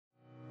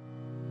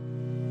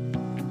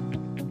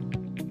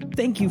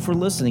Thank you for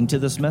listening to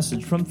this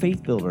message from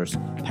Faith Builders.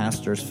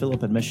 Pastors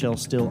Philip and Michelle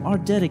Steele are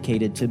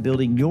dedicated to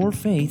building your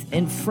faith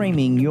and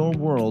framing your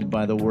world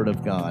by the Word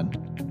of God.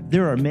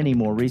 There are many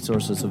more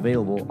resources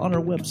available on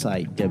our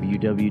website,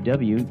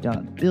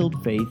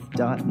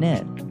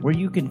 www.buildfaith.net, where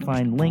you can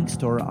find links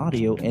to our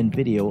audio and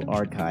video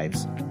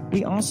archives.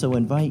 We also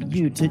invite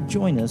you to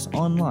join us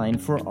online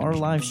for our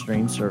live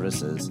stream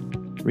services.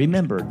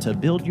 Remember to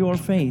build your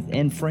faith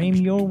and frame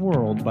your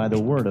world by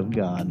the Word of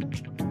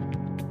God.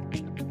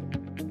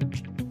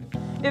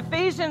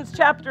 Ephesians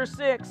chapter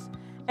 6,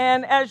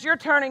 and as you're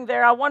turning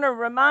there, I want to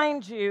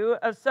remind you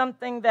of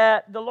something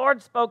that the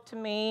Lord spoke to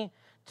me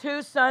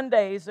 2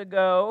 Sundays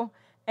ago,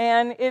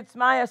 and it's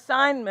my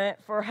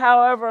assignment for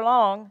however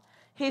long.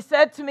 He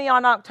said to me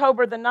on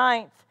October the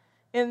 9th,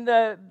 in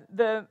the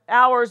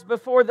hours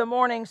before the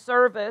morning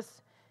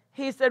service,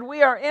 he said,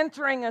 we are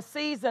entering a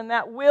season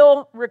that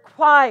will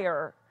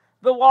require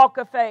the walk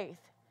of faith.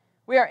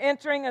 We are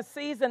entering a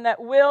season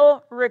that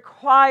will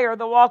require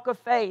the walk of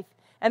faith.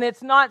 And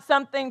it's not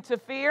something to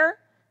fear.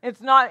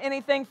 It's not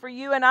anything for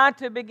you and I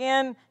to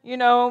begin,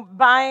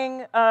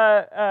 buying,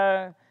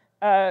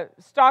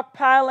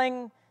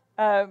 stockpiling,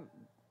 what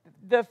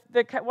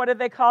do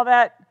they call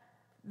that?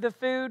 The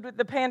food,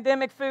 the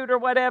pandemic food or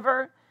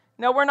whatever.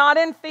 No, we're not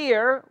in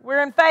fear.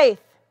 We're in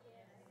faith.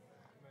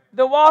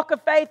 The walk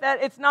of faith,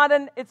 it's not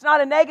a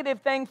negative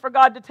thing for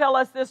God to tell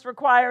us this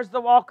requires the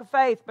walk of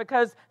faith,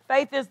 because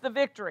faith is the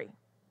victory.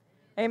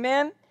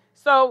 Amen?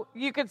 So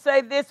you could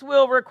say this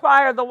will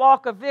require the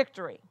walk of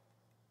victory.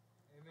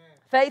 Amen.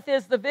 Faith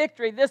is the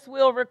victory. This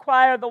will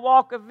require the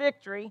walk of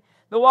victory,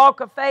 the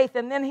walk of faith.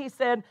 And then he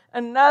said,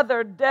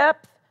 another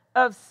depth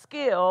of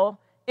skill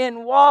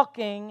in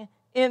walking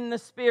in the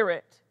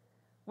Spirit.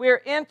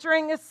 We're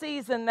entering a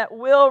season that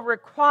will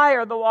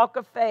require the walk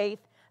of faith,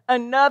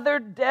 another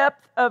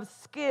depth of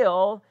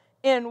skill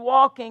in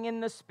walking in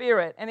the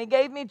Spirit. And he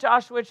gave me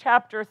Joshua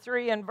chapter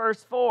 3 and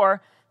verse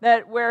 4,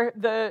 that where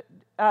the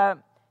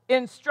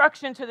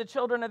instruction to the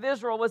children of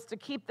Israel was to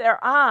keep their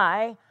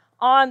eye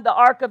on the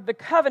Ark of the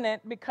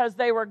Covenant, because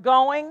they were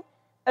going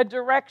a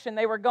direction.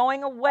 They were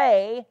going a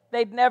way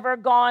they'd never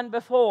gone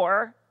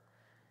before.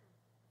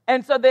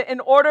 And so that in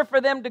order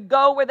for them to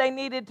go where they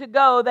needed to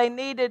go, they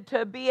needed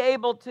to be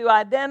able to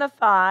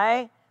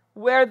identify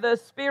where the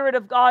Spirit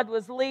of God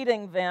was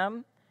leading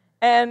them.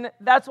 And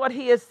that's what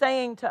he is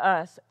saying to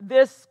us.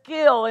 This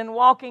skill in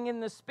walking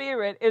in the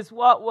Spirit is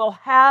what will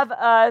have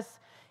us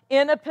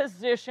in a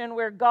position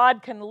where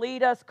God can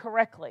lead us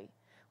correctly,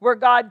 where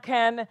God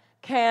can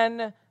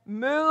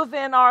move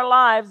in our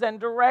lives and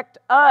direct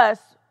us,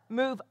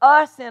 move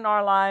us in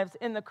our lives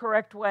in the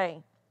correct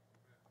way.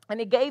 And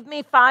he gave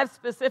me 5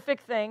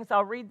 specific things.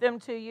 I'll read them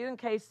to you in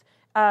case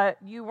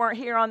you weren't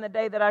here on the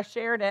day that I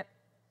shared it.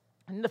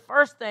 And the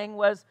first thing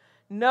was,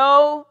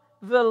 know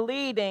the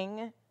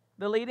leading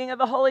of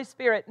the Holy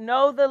Spirit.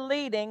 Know the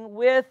leading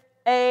with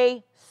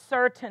a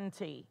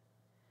certainty.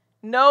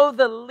 Know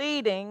the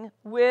leading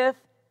with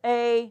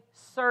a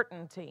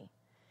certainty.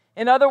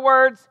 In other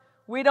words,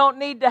 we don't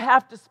need to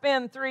have to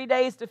spend 3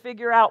 days to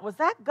figure out, was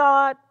that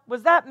God,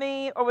 was that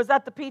me, or was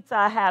that the pizza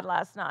I had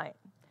last night?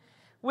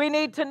 We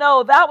need to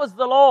know that was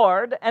the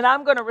Lord, and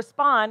I'm going to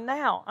respond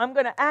now. I'm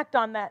going to act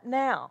on that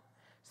now.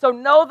 So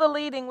know the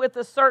leading with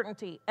a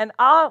certainty. And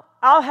I'll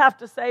have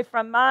to say,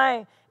 from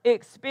my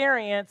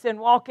experience in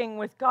walking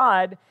with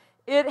God,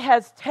 it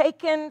has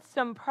taken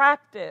some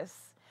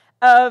practice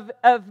of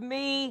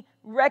me,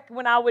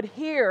 when I would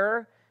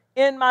hear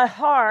in my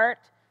heart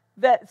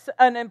that's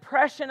an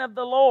impression of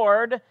the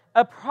Lord,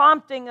 a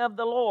prompting of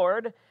the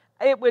Lord.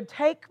 It would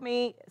take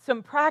me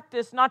some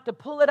practice not to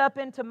pull it up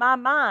into my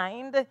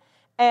mind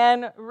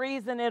and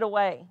reason it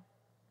away.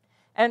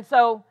 And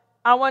so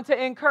I want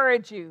to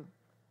encourage you,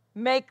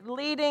 make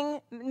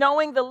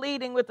knowing the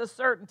leading with a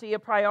certainty a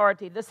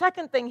priority. The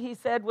second thing he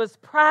said was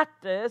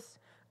practice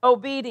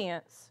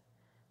obedience.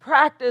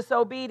 Practice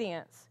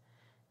obedience.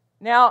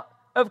 Now,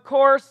 of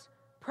course,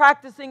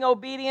 practicing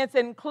obedience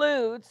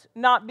includes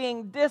not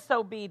being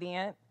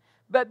disobedient,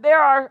 but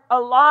there are a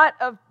lot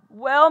of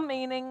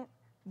well-meaning,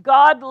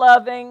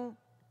 God-loving,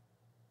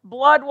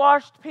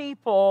 blood-washed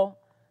people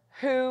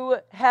who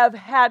have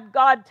had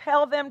God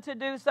tell them to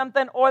do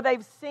something, or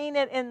they've seen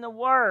it in the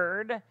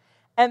Word,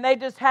 and they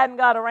just hadn't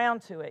got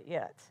around to it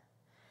yet.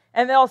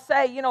 And they'll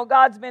say,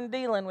 God's been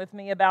dealing with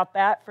me about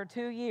that for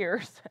 2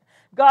 years.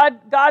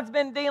 God's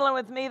been dealing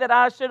with me that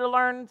I should have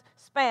learned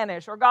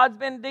Spanish, or God's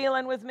been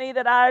dealing with me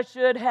that I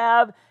should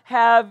have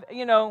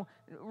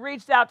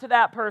reached out to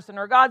that person,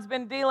 or God's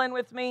been dealing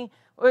with me.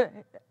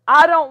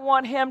 I don't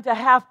want him to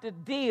have to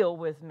deal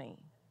with me.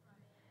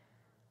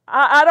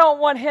 I don't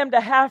want him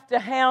to have to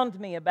hound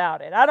me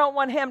about it. I don't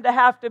want him to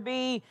have to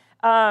be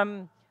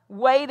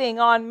waiting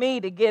on me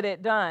to get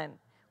it done.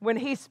 When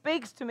he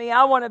speaks to me,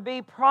 I want to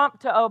be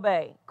prompt to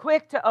obey,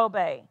 quick to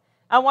obey.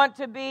 I want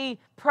to be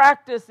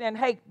practiced in,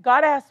 hey,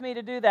 God asked me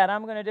to do that,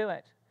 I'm going to do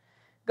it.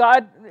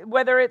 God,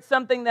 whether it's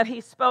something that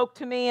he spoke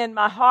to me in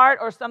my heart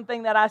or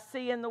something that I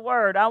see in the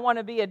Word, I want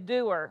to be a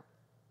doer.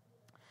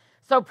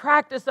 So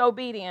practice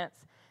obedience.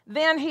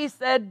 Then he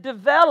said,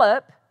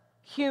 develop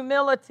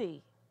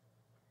humility.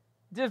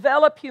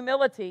 Develop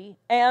humility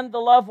and the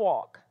love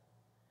walk.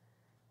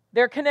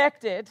 They're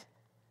connected.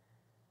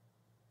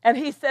 And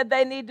he said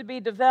they need to be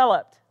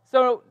developed.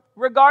 So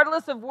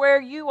regardless of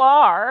where you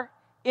are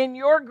in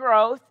your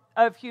growth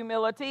of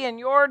humility and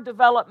your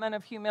development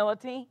of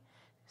humility,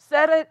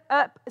 set it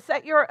up,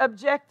 set your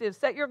objective,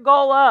 set your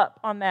goal up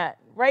on that.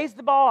 Raise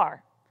the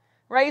bar.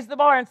 Raise the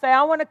bar and say,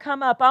 I want to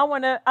come up. I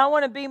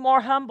want to be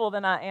more humble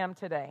than I am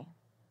today.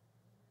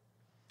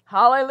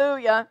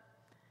 Hallelujah.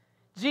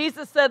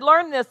 Jesus said,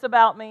 learn this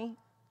about me.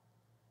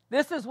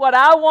 This is what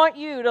I want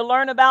you to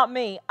learn about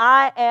me.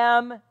 I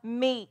am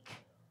meek,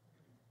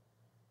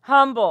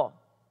 humble,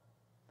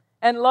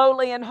 and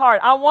lowly in heart.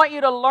 I want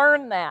you to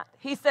learn that.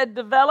 He said,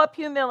 develop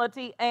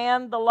humility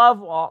and the love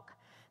walk.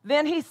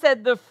 Then he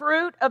said, the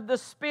fruit of the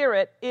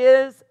Spirit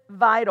is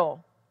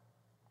vital.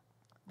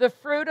 The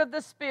fruit of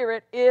the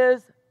Spirit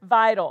is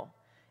vital.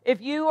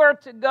 If you are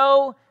to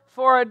go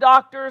for a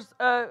doctor's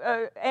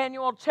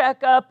annual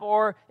checkup,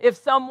 or if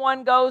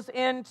someone goes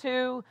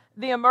into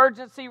the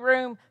emergency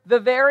room, the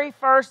very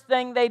first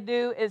thing they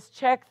do is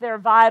check their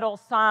vital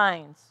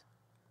signs.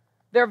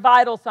 Their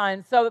vital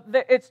signs. So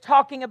it's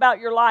talking about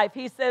your life.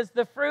 He says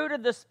the fruit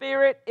of the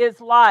Spirit is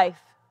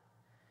life.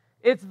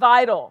 It's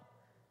vital.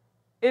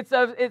 It's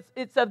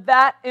of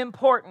that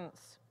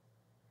importance.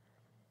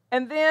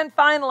 And then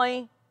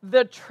finally,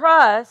 the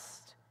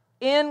trust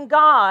in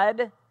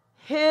God,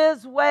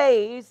 His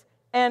ways,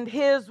 and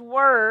His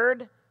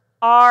Word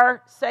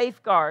are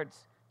safeguards.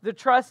 The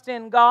trust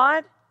in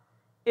God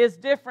is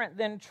different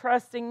than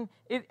trusting.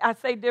 I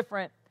say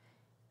different.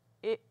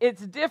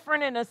 It's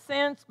different in a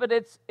sense, but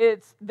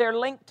they're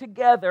linked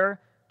together.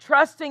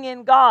 Trusting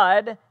in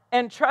God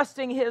and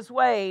trusting His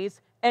ways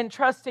and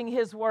trusting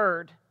His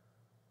Word.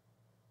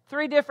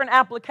 3 different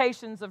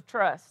applications of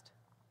trust.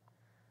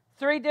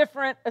 3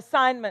 different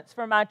assignments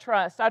for my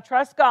trust. I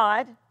trust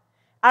God.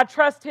 I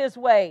trust His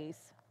ways.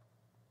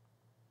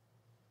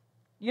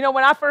 You know,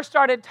 when I first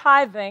started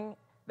tithing,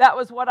 that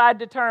was what I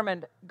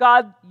determined.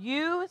 God,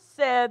 you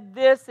said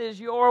this is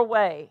your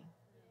way.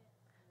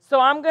 So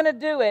I'm going to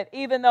do it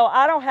even though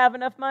I don't have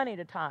enough money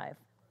to tithe.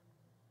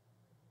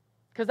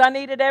 Because I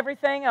needed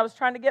everything. I was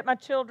trying to get my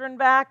children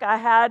back. I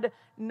had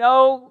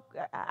no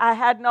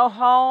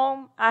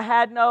home. I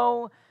had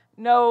no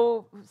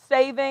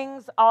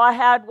savings. All I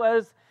had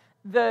was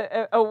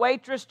a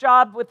waitress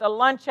job with a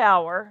lunch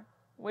hour,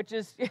 which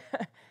is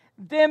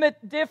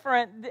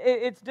different.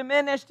 It's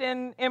diminished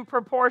in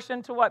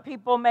proportion to what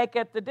people make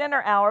at the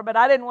dinner hour, but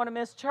I didn't want to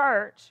miss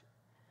church.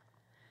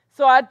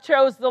 So I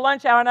chose the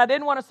lunch hour, and I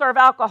didn't want to serve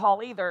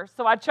alcohol either.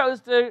 So I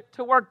chose to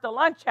work the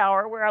lunch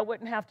hour where I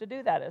wouldn't have to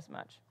do that as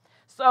much.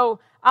 So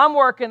I'm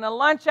working a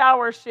lunch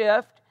hour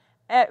shift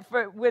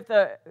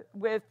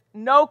with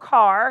no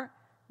car.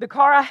 The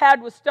car I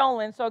had was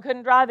stolen, so I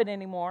couldn't drive it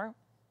anymore.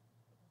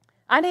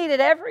 I needed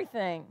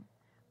everything.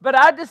 But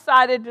I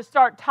decided to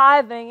start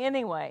tithing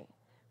anyway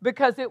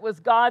because it was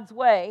God's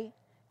way,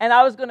 and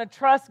I was going to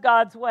trust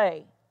God's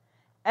way.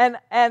 And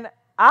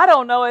I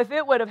don't know if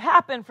it would have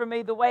happened for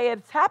me the way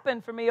it's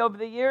happened for me over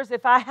the years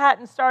if I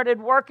hadn't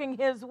started working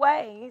His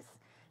ways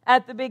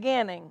at the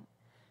beginning.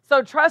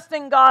 So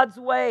trusting God's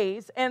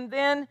ways and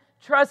then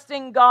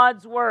trusting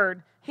God's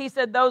Word. He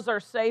said those are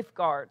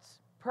safeguards.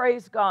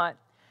 Praise God.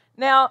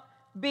 Now,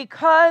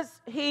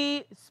 because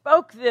He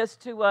spoke this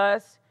to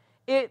us,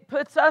 it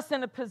puts us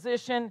in a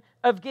position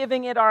of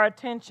giving it our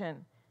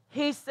attention.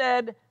 He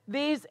said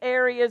these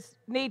areas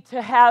need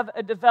to have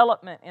a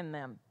development in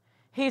them.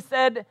 He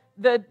said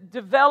the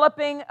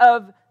developing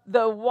of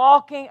the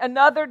walking,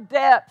 another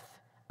depth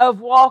of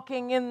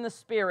walking in the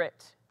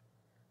Spirit.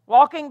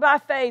 Walking by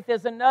faith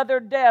is another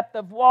depth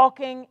of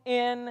walking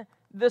in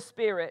the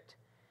Spirit.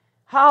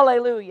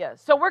 Hallelujah.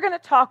 So we're going to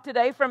talk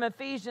today from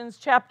Ephesians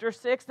chapter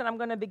 6, and I'm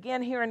going to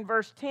begin here in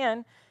verse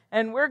 10,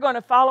 and we're going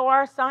to follow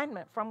our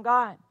assignment from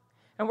God.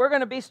 And we're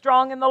going to be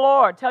strong in the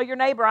Lord. Tell your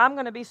neighbor, I'm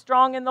going to be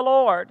strong in the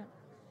Lord.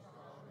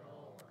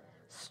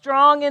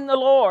 Strong in the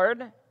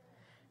Lord.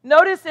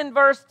 Notice in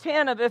verse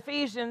 10 of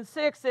Ephesians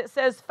 6, it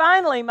says,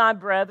 finally, my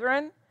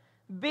brethren,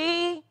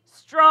 be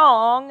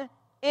strong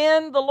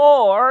in the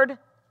Lord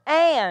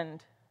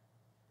and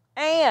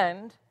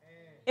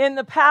in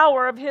the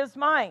power of His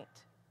might.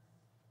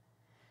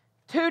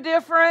 2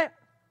 different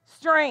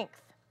strengths,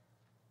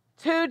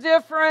 2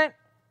 different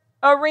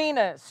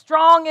arenas.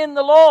 Strong in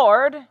the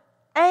Lord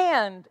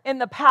and in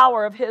the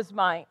power of His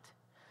might.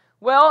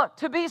 Well,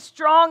 to be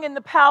strong in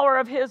the power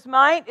of His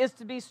might is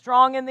to be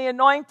strong in the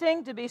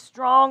anointing, to be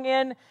strong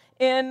in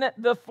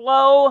the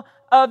flow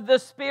of the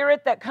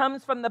Spirit that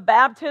comes from the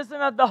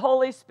baptism of the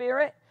Holy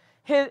Spirit.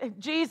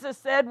 Jesus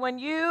said, when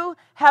you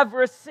have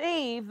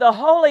received the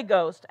Holy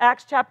Ghost,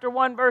 Acts chapter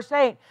 1, verse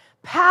 8,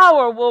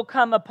 power will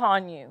come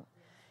upon you.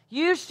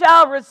 You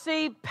shall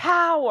receive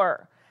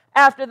power.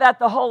 After that,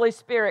 the Holy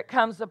Spirit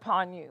comes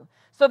upon you.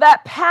 So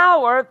that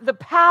power, the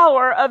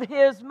power of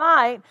His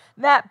might,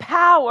 that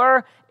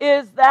power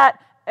is that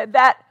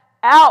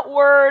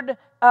outward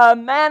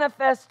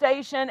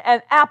manifestation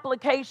and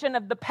application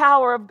of the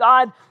power of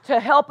God to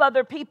help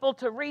other people,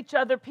 to reach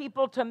other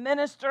people, to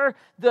minister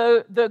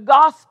the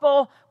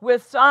gospel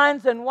with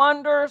signs and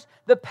wonders,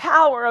 the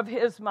power of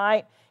His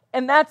might.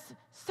 And that's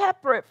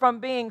separate from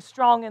being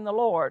strong in the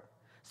Lord.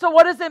 So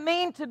what does it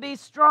mean to be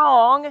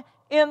strong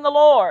in the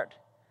Lord?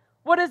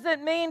 What does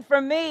it mean for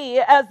me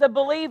as a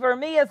believer,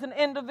 me as an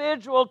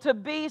individual, to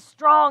be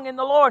strong in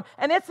the Lord?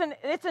 And it's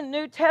a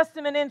New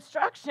Testament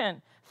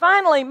instruction.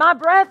 Finally, my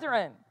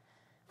brethren,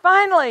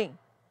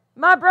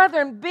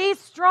 be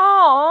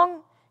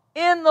strong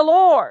in the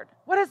Lord.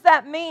 What does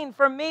that mean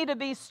for me to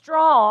be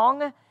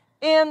strong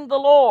in the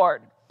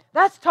Lord?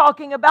 That's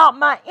talking about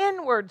my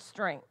inward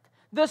strength,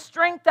 the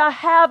strength I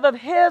have of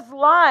His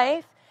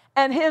life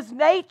and His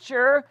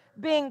nature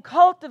being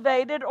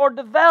cultivated or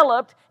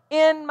developed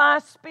in my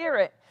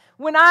spirit.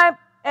 When I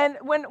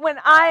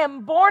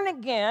am born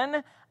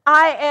again,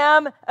 I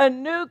am a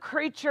new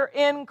creature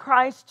in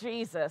Christ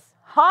Jesus.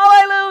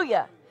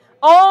 Hallelujah.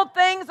 Old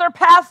things are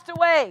passed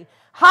away.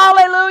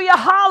 Hallelujah,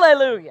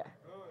 hallelujah.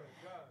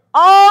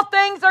 All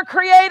things are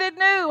created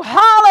new.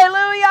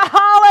 Hallelujah,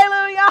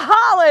 hallelujah,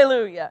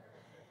 hallelujah.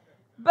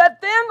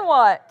 But then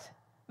what?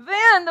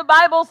 Then the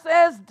Bible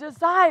says,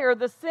 desire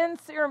the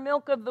sincere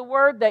milk of the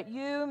word that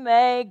you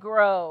may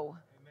grow.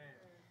 Amen.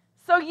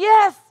 So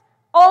yes,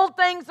 old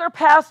things are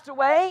passed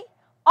away.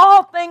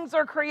 All things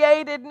are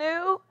created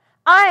new.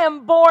 I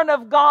am born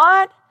of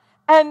God.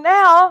 And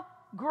now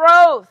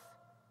growth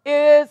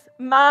is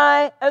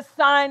my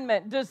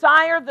assignment.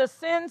 Desire the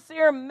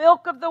sincere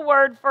milk of the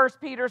word, 1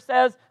 Peter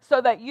says,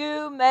 so that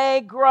you may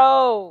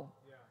grow.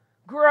 Yeah.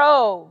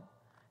 Grow.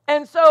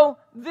 And so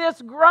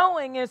this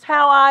growing is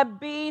how I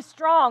be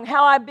strong,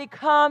 how I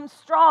become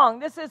strong.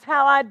 This is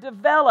how I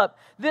develop.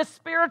 This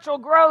spiritual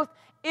growth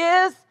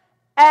is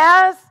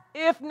as,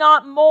 if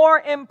not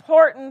more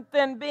important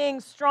than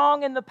being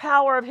strong in the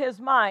power of His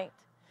might.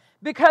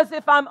 Because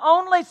if I'm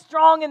only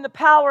strong in the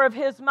power of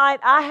His might,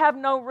 I have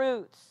no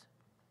roots.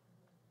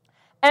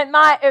 And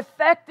my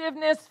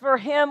effectiveness for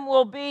Him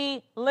will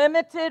be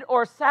limited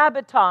or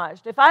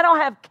sabotaged. If I don't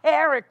have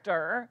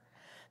character,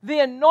 the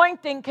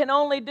anointing can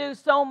only do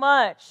so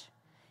much.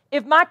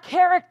 If my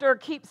character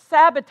keeps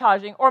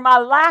sabotaging, or my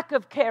lack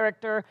of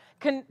character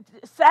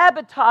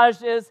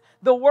sabotages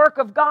the work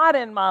of God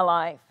in my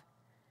life.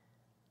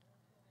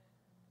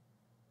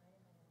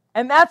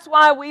 And that's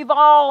why we've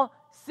all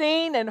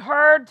seen and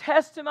heard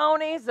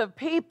testimonies of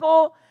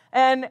people,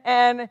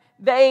 and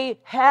they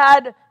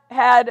had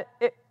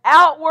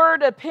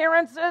outward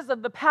appearances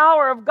of the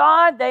power of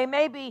God. They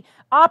maybe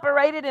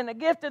operated in a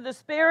gift of the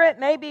Spirit.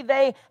 Maybe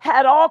they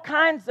had all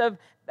kinds of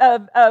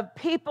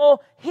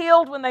people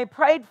healed when they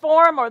prayed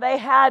for them, or they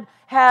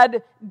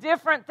had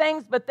different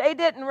things, but they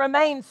didn't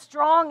remain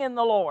strong in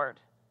the Lord.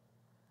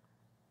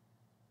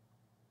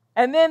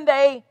 And then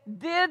they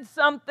did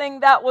something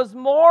that was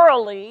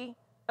morally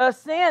a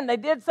sin. They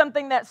did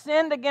something that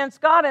sinned against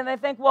God, and they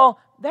think, well,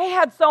 they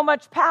had so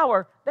much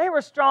power. They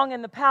were strong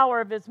in the power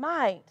of His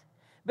might.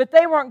 But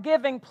they weren't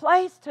giving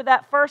place to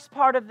that first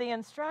part of the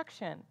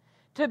instruction,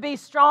 to be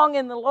strong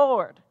in the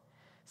Lord.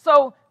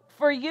 So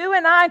for you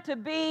and I to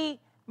be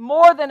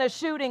more than a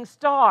shooting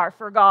star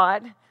for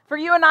God, for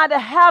you and I to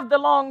have the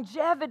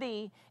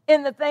longevity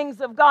in the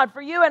things of God,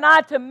 for you and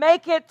I to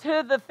make it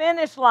to the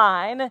finish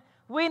line,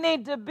 we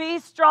need to be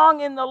strong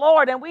in the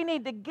Lord, and we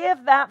need to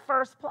give that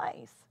first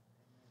place.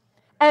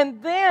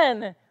 And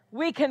then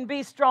we can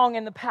be strong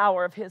in the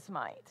power of His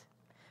might.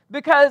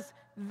 Because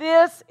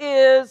this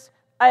is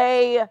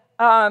a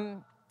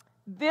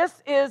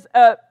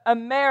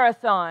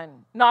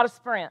marathon, not a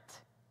sprint.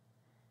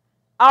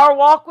 Our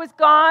walk with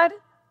God,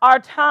 our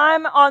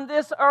time on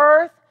this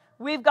earth,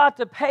 we've got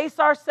to pace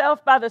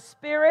ourselves by the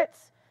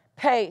Spirit's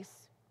pace.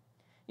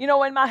 You know,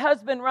 when my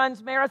husband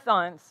runs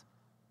marathons,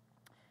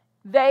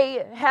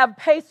 they have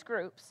pace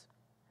groups.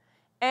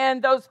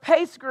 And those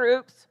pace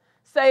groups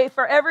say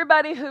for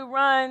everybody who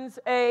runs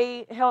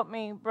help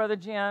me, Brother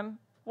Jim,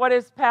 what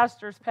is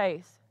pastor's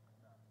pace?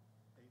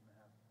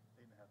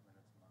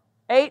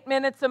 8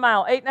 minutes a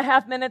mile,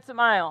 8.5 minutes a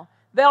mile.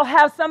 They'll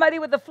have somebody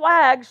with a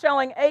flag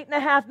showing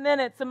 8.5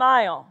 minutes a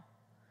mile.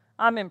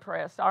 I'm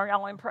impressed. Are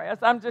y'all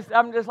impressed? I'm just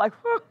like,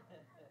 whew.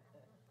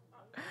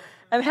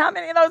 And how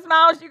many of those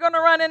miles are you going to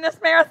run in this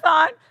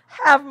marathon?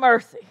 Have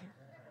mercy.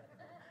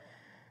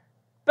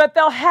 But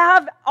they'll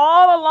have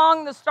all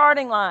along the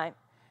starting line,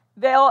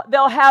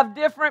 they'll have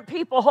different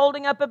people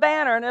holding up a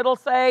banner, and it'll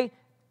say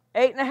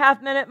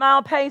 8.5 minute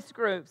mile pace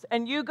groups.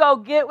 And you go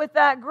get with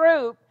that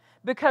group,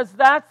 because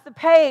that's the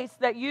pace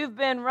that you've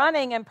been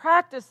running and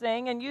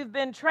practicing and you've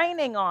been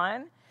training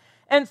on.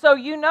 And so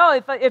you know,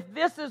 if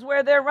this is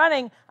where they're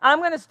running, I'm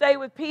going to stay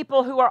with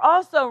people who are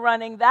also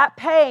running that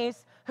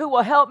pace, who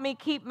will help me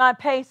keep my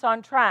pace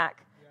on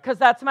track, because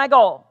that's my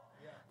goal.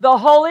 The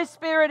Holy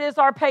Spirit is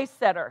our pace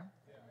setter.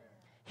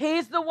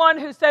 He's the one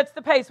who sets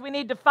the pace. We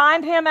need to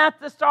find Him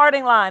at the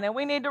starting line, and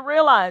we need to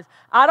realize,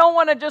 I don't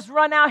want to just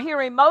run out here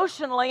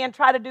emotionally and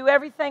try to do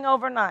everything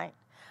overnight.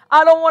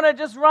 I don't want to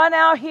just run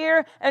out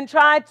here and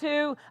try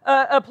to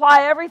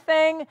apply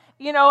everything,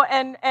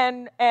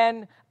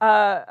 and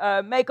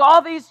make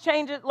all these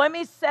changes. Let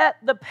me set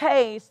the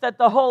pace that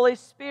the Holy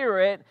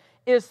Spirit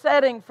is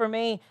setting for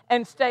me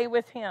and stay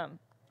with Him.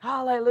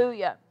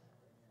 Hallelujah.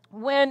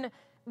 When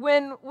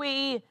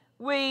we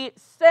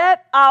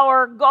set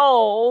our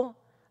goal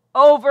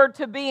over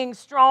to being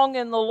strong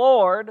in the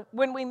Lord,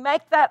 when we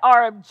make that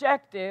our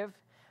objective,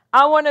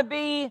 I want to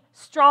be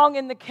strong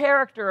in the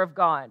character of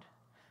God.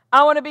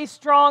 I want to be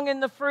strong in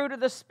the fruit of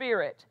the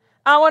Spirit.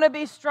 I want to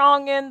be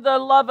strong in the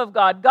love of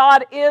God.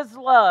 God is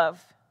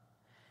love.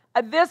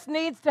 This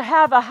needs to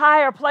have a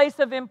higher place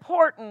of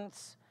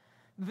importance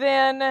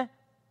than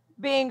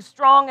being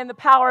strong in the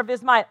power of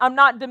His might. I'm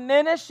not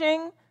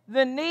diminishing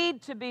the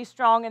need to be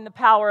strong in the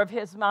power of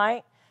His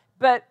might,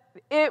 but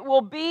it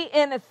will be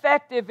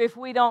ineffective if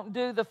we don't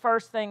do the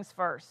first things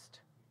first.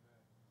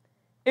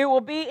 It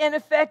will be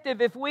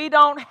ineffective if we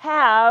don't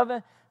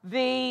have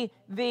the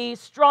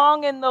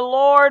strong in the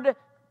Lord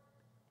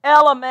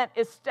element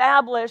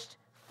established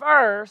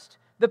first.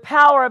 The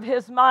power of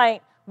His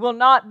might will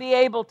not be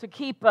able to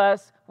keep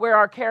us where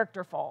our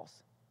character falls.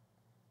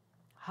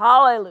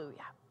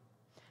 Hallelujah.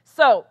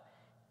 So,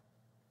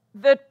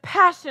 the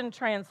Passion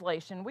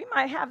Translation. We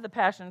might have the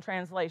Passion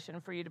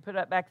Translation for you to put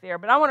up back there,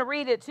 but I want to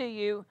read it to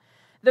you.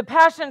 The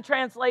Passion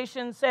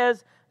Translation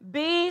says,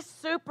 "Be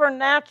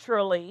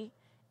supernaturally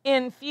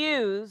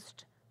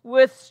infused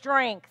with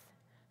strength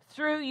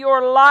through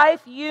your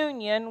life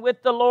union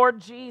with the Lord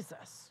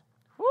Jesus."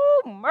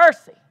 Woo,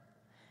 mercy.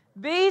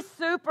 Be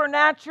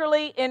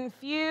supernaturally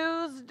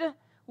infused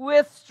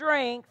with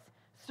strength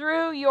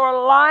through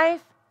your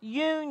life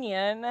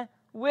union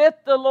with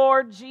the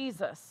Lord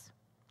Jesus.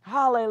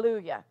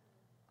 Hallelujah.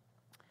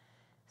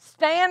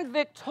 Stand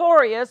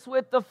victorious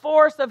with the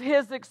force of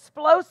His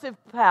explosive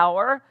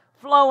power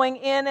flowing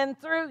in and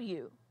through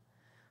you.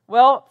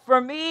 Well, for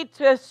me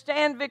to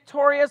stand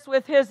victorious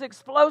with His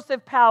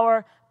explosive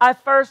power, I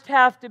first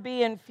have to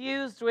be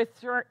infused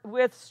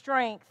with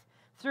strength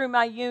through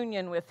my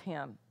union with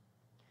Him.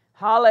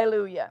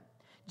 Hallelujah.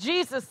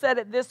 Jesus said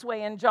it this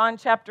way in John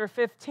chapter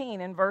 15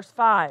 and verse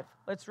 5.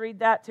 Let's read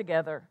that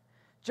together.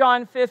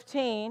 John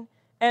 15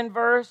 and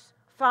verse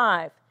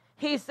 5.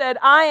 He said,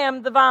 "I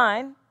am the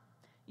vine,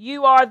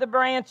 you are the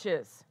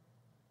branches."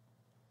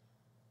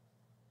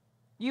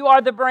 You are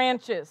the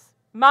branches.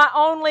 My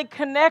only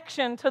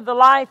connection to the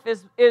life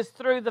is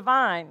through the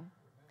vine.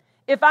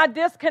 If I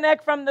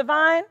disconnect from the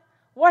vine,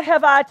 what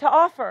have I to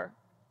offer?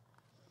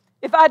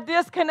 If I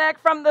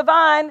disconnect from the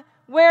vine,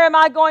 where am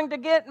I going to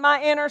get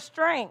my inner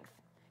strength?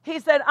 He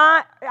said,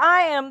 I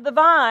am the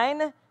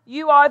vine,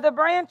 you are the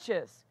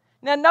branches.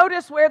 Now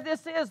notice where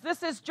this is.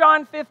 This is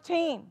John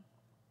 15.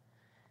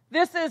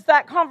 This is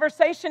that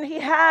conversation He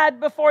had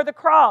before the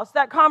cross,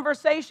 that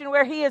conversation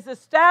where He is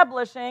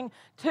establishing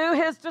to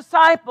His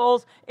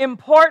disciples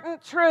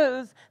important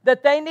truths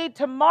that they need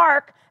to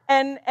mark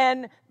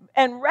and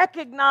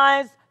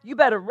recognize. You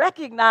better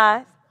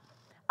recognize,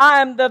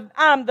 I'm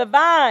the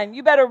vine.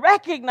 You better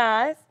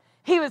recognize.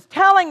 He was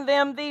telling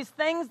them these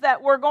things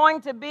that were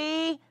going to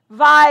be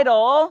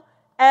vital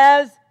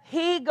as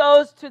He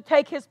goes to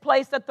take His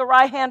place at the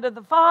right hand of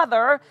the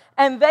Father,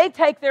 and they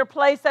take their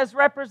place as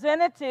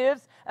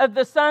representatives of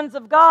the sons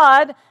of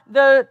God,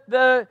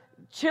 the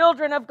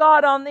children of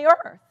God on the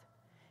earth.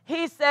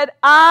 He said,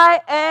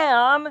 I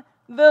am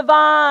the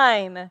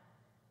vine.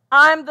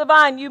 I'm the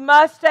vine. You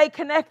must stay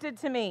connected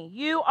to me.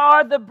 You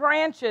are the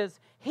branches.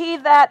 He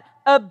that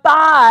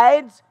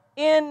abides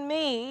in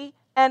me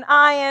and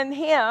I in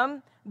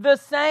him, the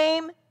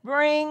same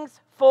brings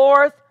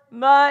forth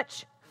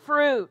much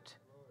fruit.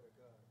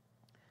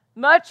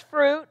 Much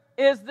fruit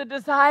is the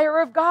desire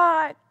of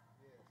God.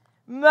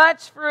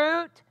 Much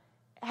fruit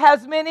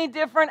has many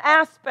different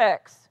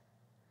aspects.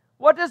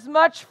 What does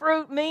much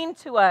fruit mean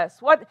to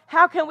us?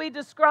 How can we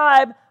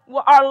describe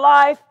our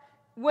life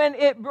when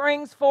it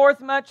brings forth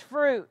much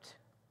fruit?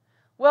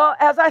 Well,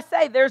 as I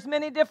say, there's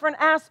many different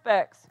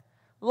aspects.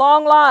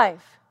 Long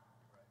life,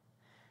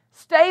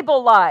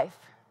 stable life,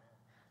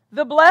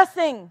 the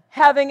blessing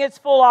having its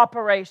full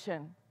operation.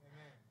 Amen.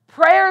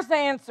 Prayers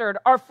answered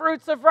are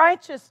fruits of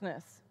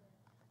righteousness.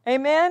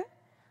 Amen?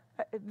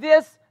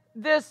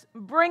 This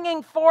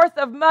bringing forth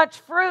of much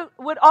fruit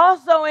would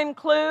also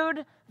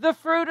include the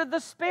fruit of the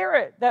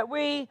Spirit that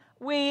we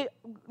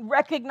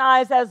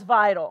recognize as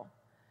vital.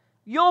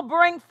 You'll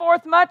bring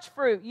forth much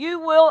fruit. You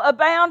will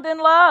abound in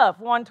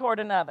love one toward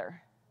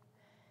another.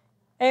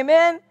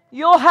 Amen?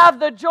 You'll have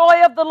the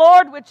joy of the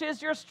Lord, which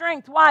is your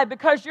strength. Why?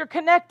 Because you're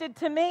connected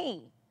to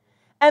me.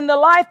 And the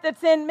life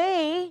that's in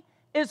me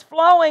is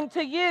flowing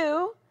to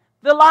you.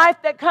 The life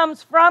that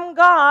comes from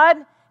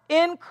God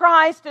in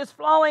Christ is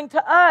flowing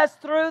to us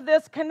through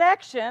this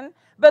connection,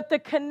 but the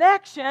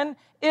connection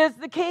is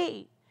the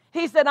key.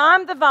 He said,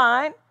 I'm the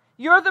vine,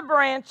 you're the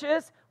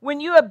branches. When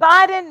you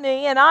abide in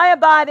me and I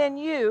abide in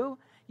you,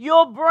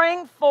 you'll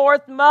bring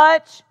forth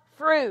much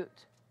fruit.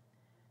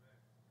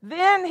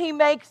 Then he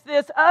makes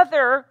this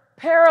other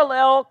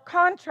parallel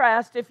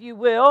contrast, if you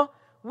will.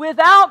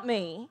 Without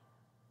me,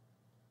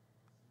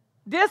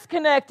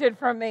 disconnected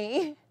from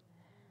me.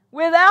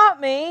 Without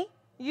me,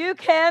 you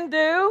can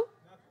do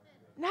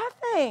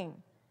nothing.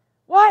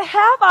 What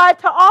have I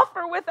to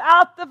offer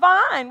without the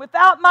vine?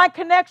 Without my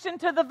connection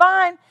to the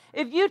vine,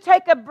 if you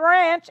take a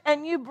branch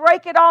and you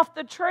break it off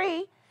the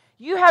tree,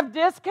 you have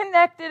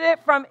disconnected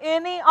it from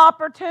any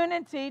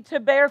opportunity to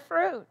bear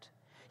fruit.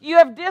 You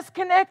have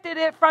disconnected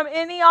it from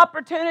any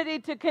opportunity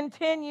to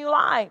continue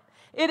life.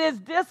 It is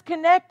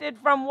disconnected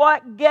from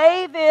what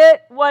gave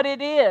it what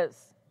it is.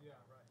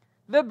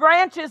 The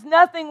branch is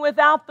nothing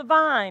without the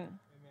vine.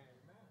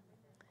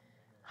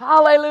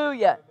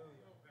 Hallelujah.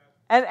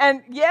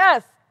 And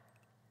yes,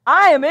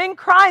 I am in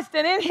Christ,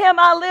 and in Him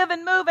I live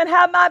and move and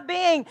have my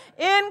being.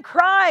 In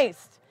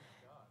Christ,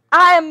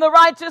 I am the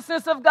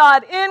righteousness of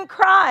God. In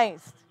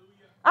Christ,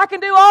 I can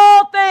do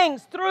all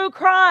things through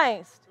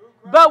Christ.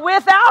 But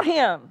without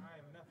Him,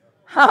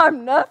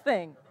 I'm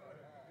nothing.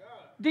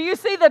 Do you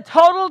see the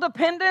total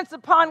dependence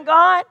upon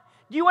God?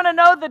 Do you want to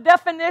know the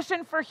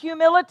definition for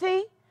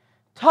humility?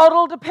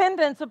 Total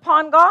dependence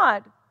upon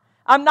God.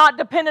 I'm not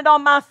dependent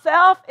on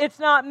myself. It's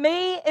not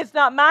me. It's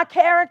not my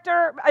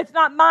character. It's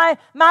not my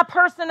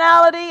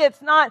personality.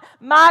 It's not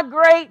my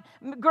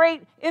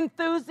great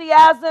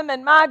enthusiasm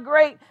and my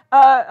great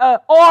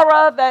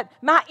aura, that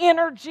my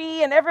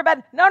energy and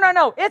everybody.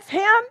 No. It's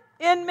Him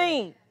in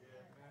me.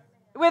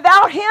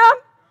 Without Him,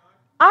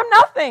 I'm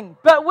nothing.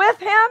 But with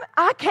Him,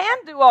 I can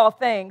do all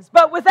things.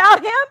 But without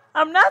Him,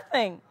 I'm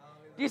nothing.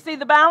 Do you see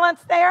the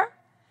balance there?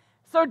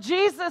 So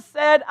Jesus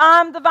said,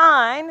 I'm the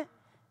vine.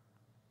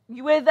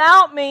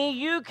 Without me,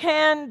 you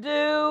can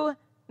do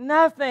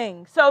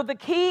nothing. So the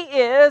key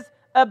is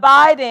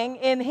abiding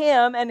in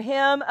Him and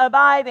Him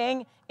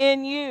abiding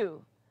in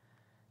you.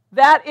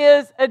 That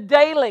is a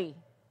daily.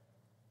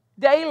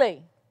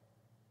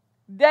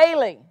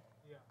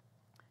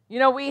 You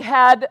know, we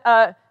had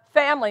a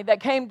family that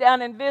came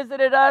down and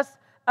visited us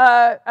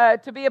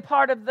to be a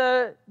part of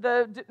the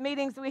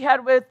meetings we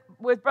had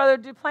with Brother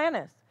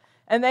Duplantis.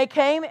 And they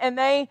came and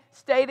they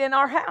stayed in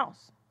our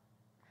house.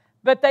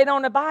 But they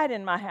don't abide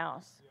in my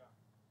house.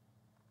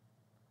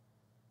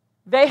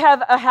 They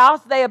have a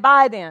house they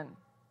abide in.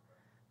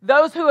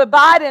 Those who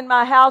abide in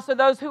my house are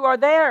those who are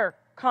there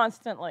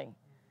constantly.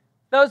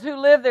 Those who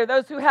live there,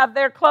 those who have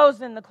their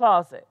clothes in the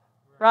closet,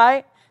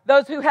 right?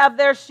 Those who have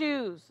their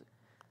shoes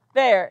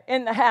there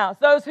in the house.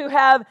 Those who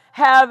have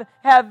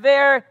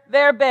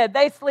their bed,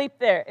 they sleep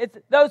there. It's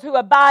those who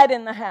abide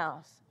in the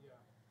house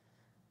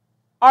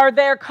are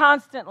there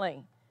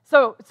constantly.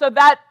 So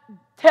that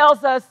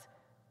tells us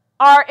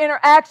our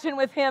interaction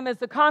with Him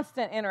is a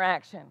constant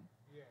interaction.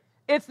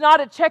 It's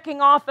not a checking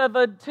off of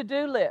a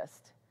to-do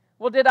list.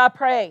 Well, did I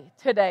pray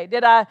today?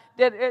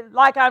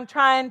 Like I'm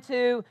trying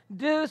to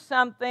do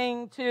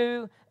something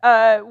to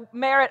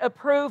merit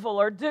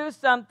approval or do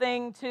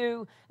something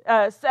to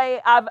say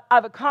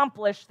I've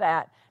accomplished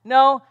that.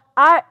 No,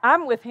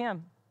 I'm with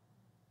Him.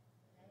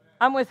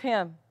 I'm with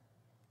Him.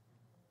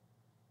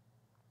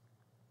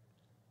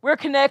 We're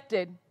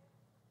connected.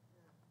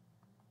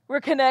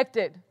 We're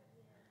connected.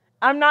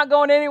 I'm not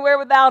going anywhere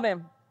without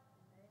Him.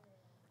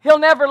 He'll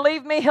never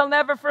leave me. He'll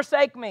never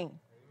forsake me.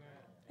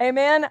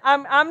 Amen.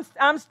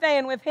 I'm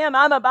staying with Him.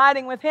 I'm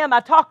abiding with Him. I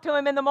talk to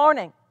Him in the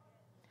morning.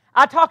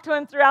 I talk to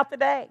Him throughout the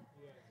day.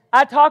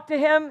 I talk to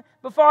Him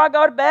before I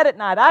go to bed at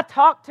night. I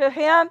talk to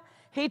Him.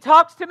 He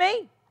talks to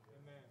me.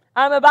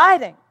 I'm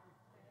abiding.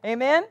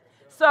 Amen.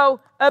 So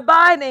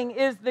abiding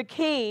is the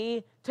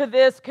key to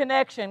this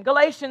connection.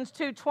 Galatians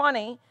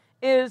 2:20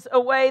 is a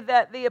way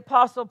that the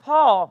Apostle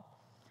Paul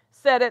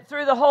said it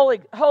through the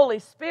Holy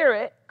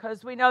Spirit,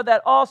 because we know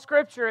that all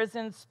Scripture is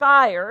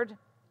inspired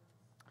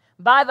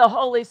by the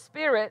Holy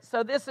Spirit.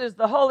 So this is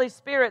the Holy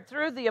Spirit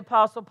through the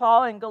Apostle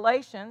Paul in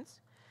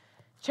Galatians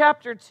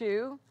chapter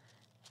 2.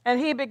 And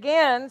he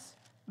begins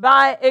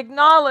by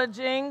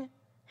acknowledging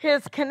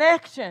his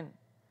connection.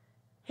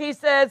 He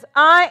says,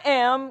 I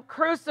am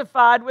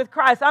crucified with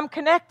Christ. I'm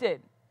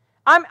connected.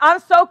 I'm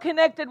so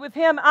connected with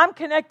Him. I'm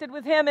connected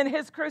with Him in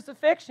His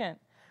crucifixion.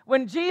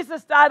 When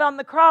Jesus died on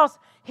the cross,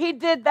 He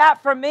did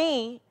that for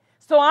me.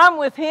 So I'm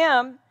with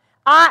Him.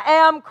 I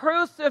am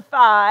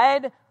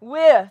crucified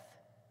with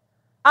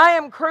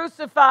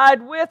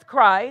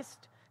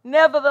Christ.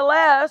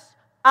 Nevertheless,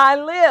 I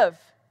live.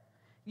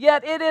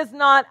 Yet it is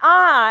not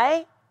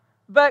I,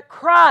 but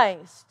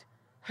Christ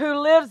who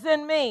lives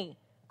in me.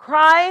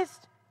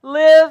 Christ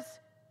lives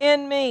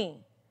in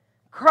me.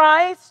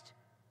 Christ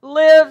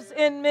lives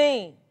in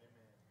me.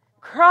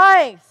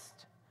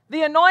 Christ,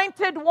 the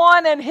anointed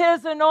one and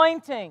His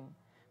anointing.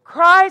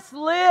 Christ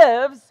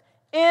lives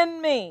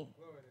in me.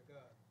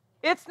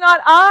 It's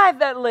not I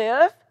that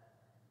live.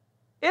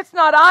 It's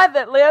not I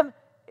that live.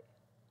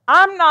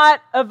 I'm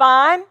not a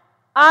vine.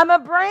 I'm a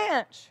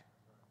branch.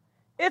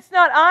 It's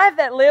not I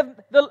that live.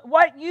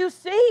 What you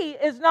see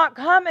is not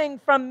coming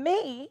from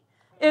me.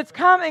 It's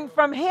coming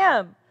from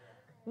Him.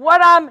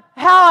 How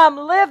I'm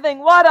living,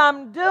 what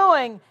I'm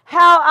doing,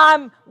 how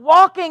I'm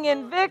walking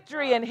in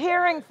victory and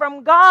hearing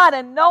from God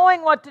and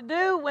knowing what to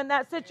do when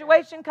that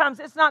situation comes.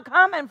 It's not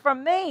coming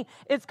from me.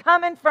 It's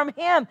coming from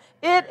Him.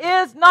 It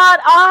is not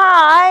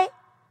I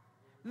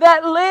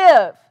that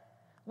live.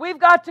 We've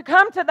got to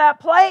come to that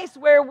place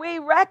where we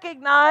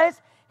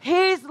recognize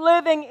He's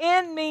living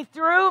in me,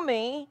 through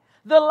me.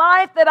 The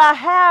life that I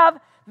have,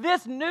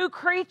 this new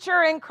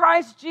creature in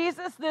Christ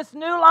Jesus, this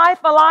new life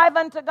alive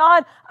unto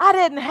God, I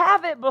didn't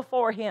have it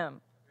before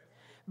Him.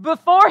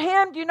 Before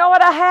Him, do you know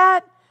what I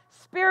had?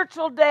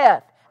 Spiritual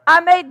death. I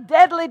made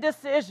deadly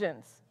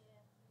decisions.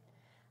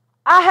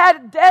 I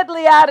had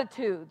deadly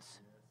attitudes.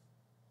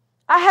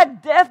 I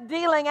had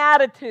death-dealing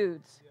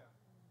attitudes.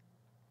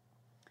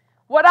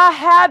 What I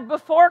had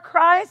before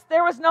Christ,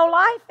 there was no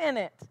life in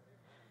it.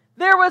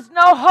 There was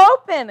no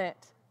hope in it.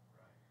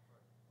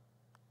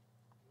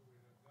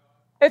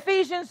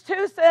 Ephesians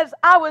 2 says,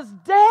 I was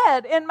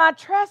dead in my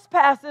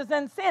trespasses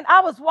and sin.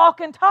 I was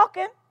walking,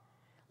 talking.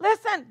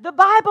 Listen, the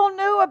Bible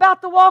knew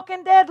about the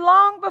walking dead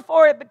long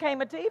before it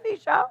became a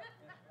TV show.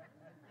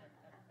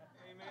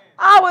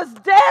 I was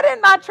dead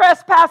in my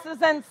trespasses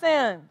and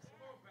sins.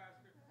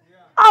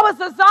 I was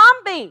a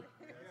zombie.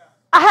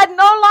 I had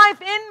no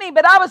life in me,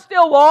 but I was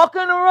still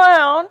walking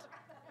around.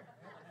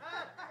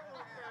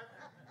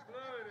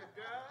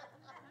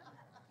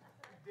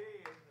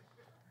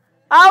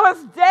 I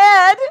was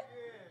dead.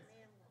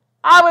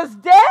 I was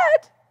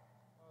dead.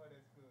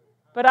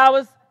 But I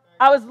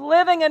was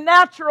living a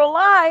natural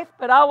life,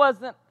 but I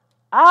wasn't.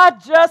 I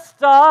just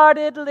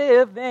started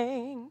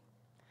living.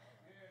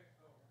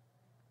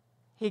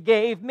 He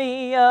gave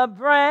me a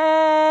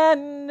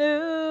brand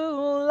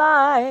new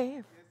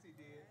life.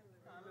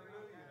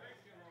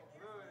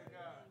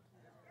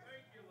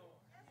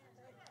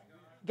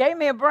 Gave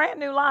me a brand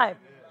new life.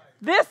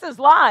 This is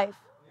life.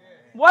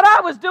 What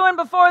I was doing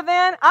before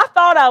then, I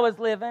thought I was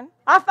living.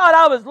 I thought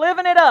I was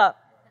living it up.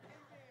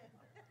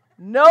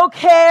 No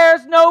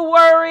cares, no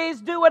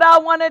worries, do what I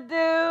want to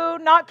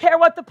do, not care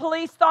what the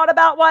police thought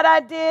about what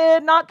I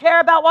did, not care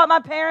about what my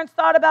parents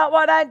thought about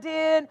what I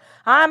did.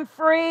 I'm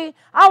free.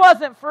 I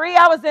wasn't free.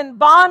 I was in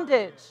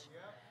bondage.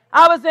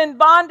 I was in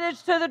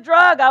bondage to the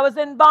drug. I was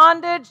in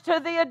bondage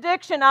to the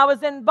addiction. I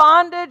was in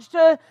bondage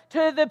to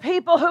the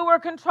people who were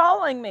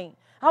controlling me.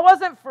 I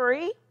wasn't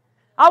free.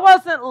 I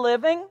wasn't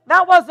living.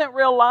 That wasn't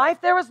real life.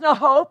 There was no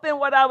hope in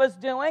what I was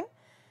doing.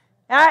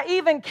 And I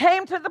even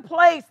came to the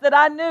place that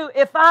I knew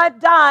if I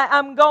die,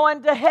 I'm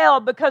going to hell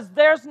because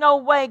there's no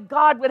way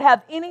God would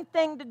have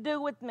anything to do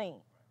with me.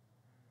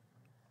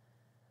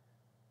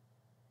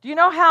 Do you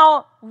know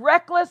how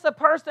reckless a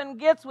person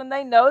gets when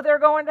they know they're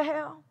going to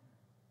hell?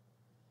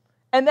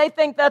 And they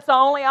think that's the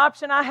only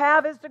option I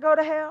have is to go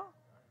to hell?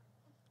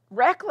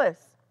 Reckless.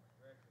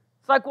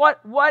 It's like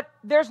what?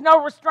 There's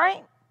no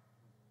restraint.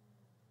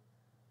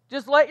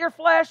 Just let your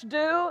flesh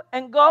do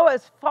and go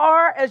as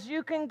far as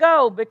you can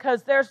go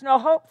because there's no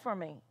hope for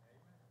me.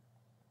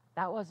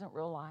 That wasn't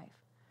real life.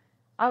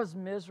 I was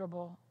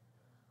miserable.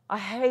 I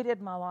hated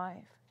my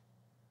life.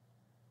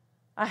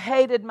 I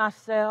hated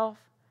myself.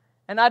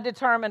 And I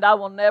determined I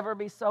will never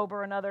be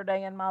sober another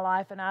day in my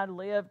life. And I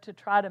lived to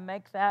try to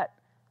make that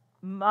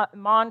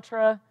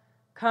mantra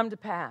come to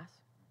pass.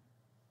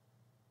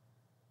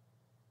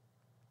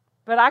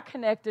 But I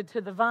connected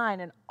to the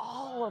vine and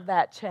all of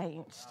that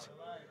changed.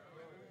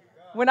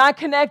 When I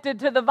connected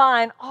to the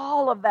vine,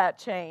 all of that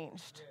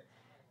changed.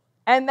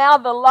 And now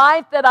the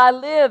life that I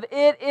live,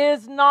 it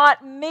is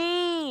not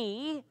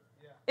me.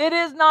 It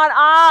is not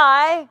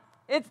I.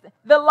 It's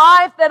the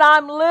life that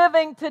I'm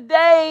living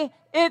today.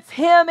 It's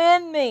Him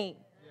in me.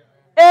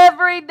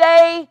 Every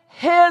day,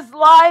 His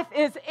life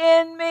is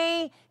in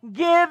me,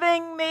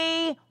 giving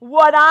me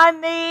what I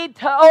need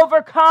to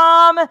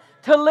overcome,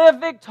 to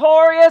live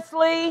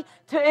victoriously,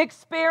 to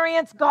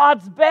experience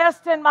God's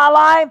best in my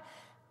life.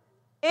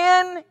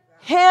 In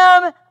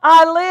Him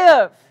I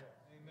live.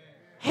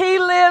 He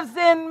lives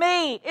in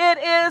me. It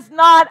is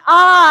not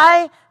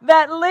I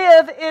that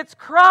live, it's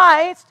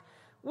Christ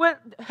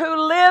who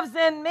lives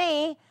in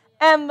me,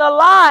 and the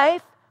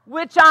life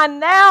which I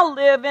now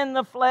live in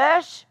the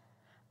flesh,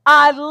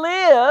 I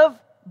live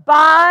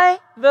by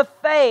the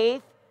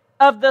faith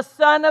of the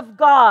Son of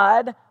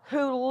God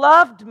who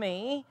loved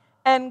me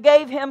and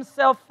gave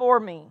Himself for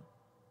me.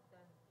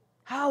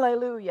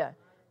 Hallelujah.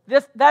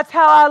 That's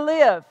how I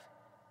live.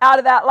 Out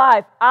of that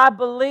life, I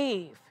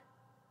believe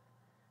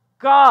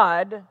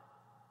God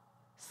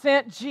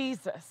sent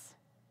Jesus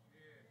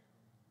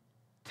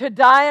to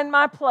die in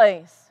my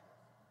place,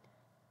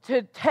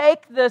 to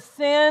take the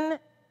sin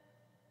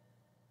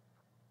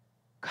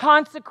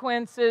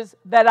consequences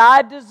that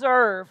I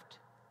deserved.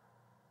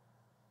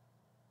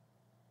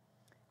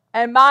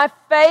 And my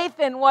faith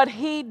in what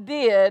He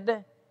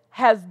did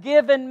has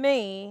given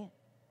me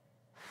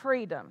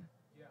freedom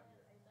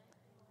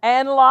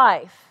and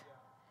life.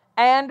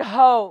 And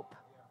hope.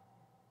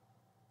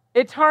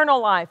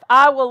 Eternal life.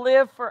 I will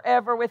live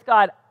forever with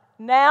God.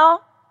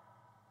 Now,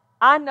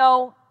 I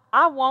know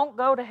I won't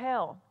go to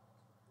hell.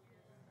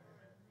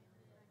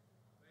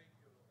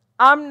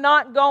 I'm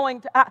not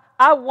going to.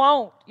 I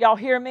won't. Y'all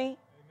hear me?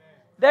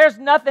 There's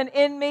nothing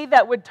in me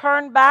that would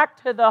turn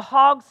back to the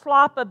hog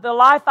slop of the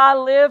life I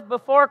lived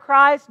before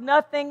Christ.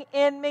 Nothing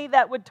in me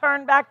that would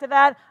turn back to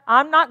that.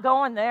 I'm not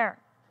going there.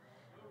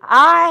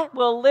 I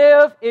will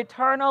live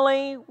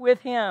eternally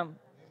with Him,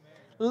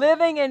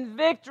 living in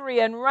victory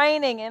and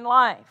reigning in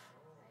life.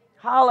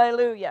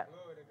 Hallelujah.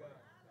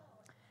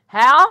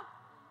 How?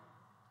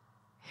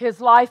 His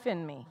life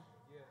in me.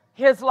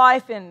 His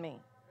life in me.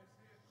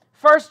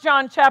 1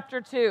 John chapter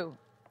 2.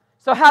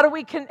 So how do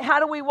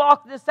we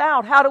walk this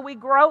out? How do we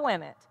grow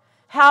in it?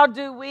 How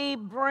do we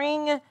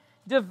bring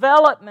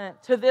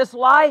development to this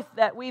life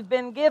that we've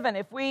been given?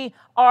 If we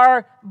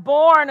are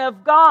born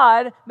of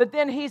God, but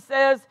then He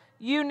says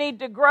you need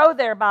to grow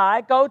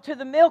thereby, go to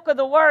the milk of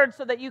the Word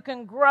so that you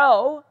can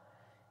grow.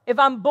 If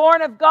I'm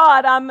born of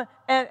God,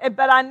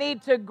 but I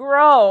need to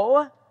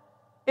grow.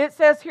 It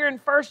says here in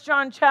 1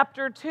 John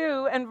chapter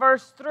 2 and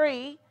verse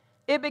 3,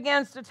 it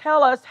begins to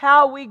tell us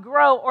how we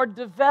grow or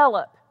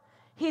develop.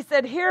 He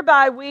said,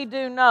 hereby we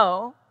do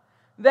know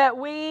that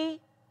we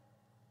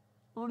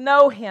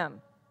know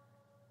Him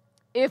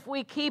if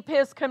we keep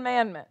His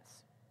commandments.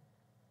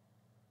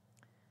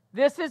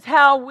 This is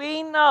how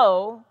we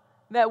know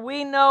that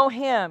we know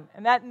Him.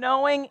 And that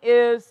knowing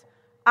is,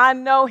 I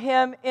know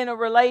Him in a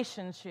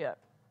relationship.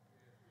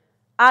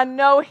 I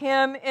know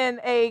Him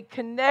in a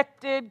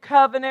connected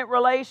covenant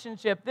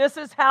relationship. This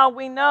is how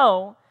we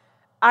know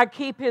I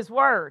keep His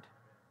word.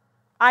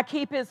 I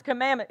keep His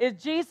commandment.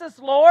 Is Jesus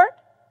Lord?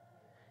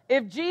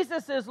 If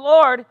Jesus is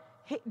Lord,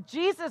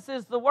 Jesus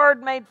is the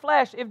Word made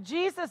flesh. If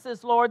Jesus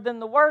is Lord, then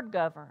the Word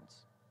governs.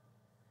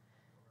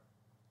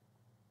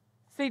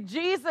 See,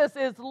 Jesus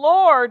is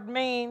Lord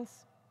means,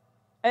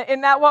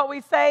 isn't that what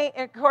we say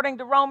according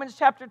to Romans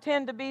chapter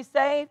 10 to be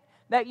saved?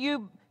 That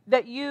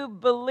you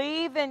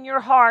believe in your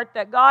heart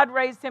that God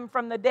raised Him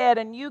from the dead,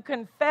 and you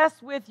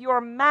confess with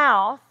your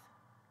mouth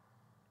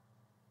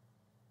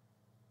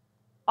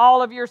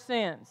all of your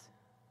sins.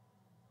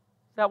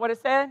 Is that what it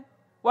said?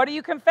 What do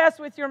you confess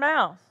with your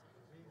mouth?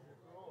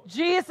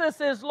 Jesus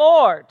is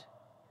Lord.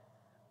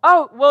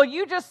 Oh, well,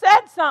 you just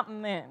said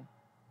something then.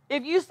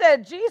 If you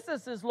said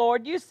Jesus is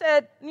Lord, you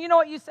know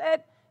what you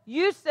said?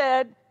 You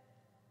said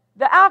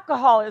the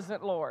alcohol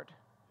isn't Lord.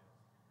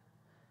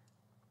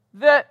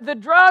 The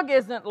drug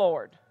isn't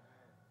Lord.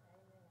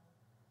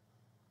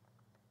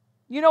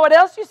 You know what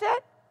else you said?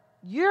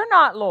 You're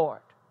not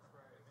Lord.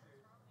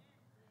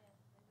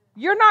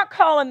 You're not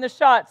calling the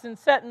shots and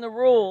setting the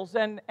rules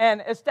and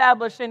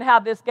establishing how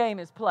this game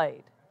is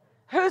played.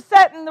 Who's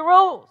setting the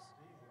rules?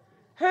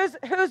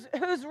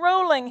 Who's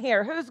ruling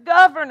here? Who's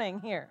governing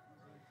here?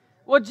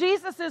 Well,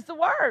 Jesus is the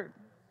Word.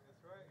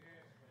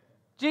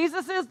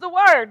 Jesus is the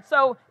Word.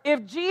 So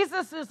if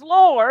Jesus is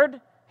Lord,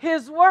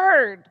 His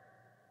Word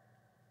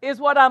is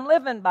what I'm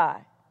living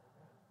by.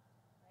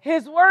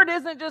 His Word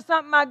isn't just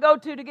something I go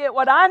to get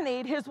what I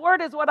need. His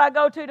Word is what I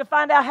go to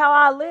find out how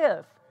I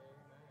live,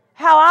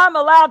 how I'm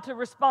allowed to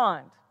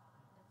respond.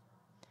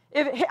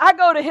 If I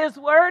go to His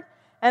Word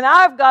and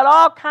I've got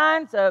all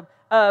kinds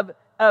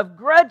of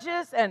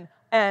grudges and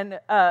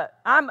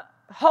I'm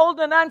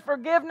holding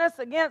unforgiveness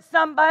against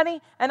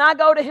somebody, and I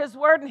go to His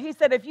Word and He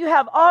said, if you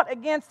have aught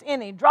against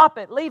any, drop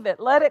it, leave it,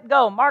 let it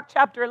go. Mark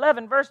chapter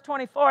 11, verse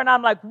 24, and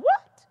I'm like,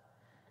 what?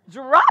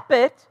 Drop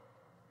it?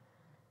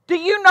 Do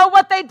you know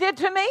what they did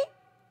to me?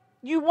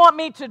 You want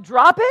me to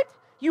drop it?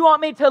 You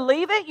want me to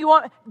leave it?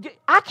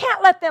 I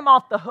can't let them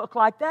off the hook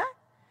like that.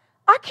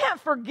 I can't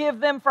forgive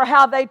them for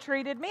how they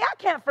treated me. I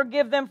can't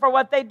forgive them for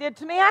what they did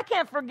to me. I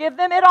can't forgive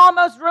them. It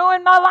almost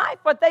ruined my life,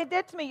 what they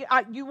did to me.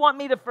 You want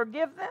me to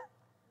forgive them?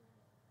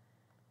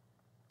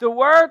 The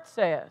Word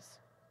says,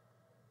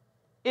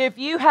 if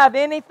you have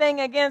anything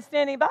against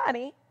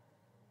anybody,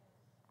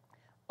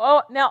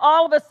 oh, now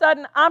all of a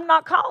sudden I'm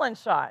not calling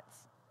shots.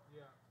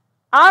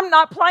 I'm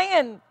not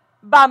playing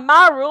by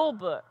my rule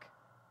book.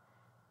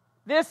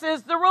 This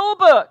is the rule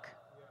book.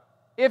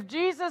 If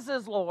Jesus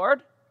is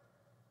Lord,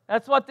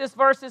 that's what this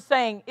verse is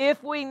saying.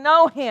 If we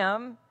know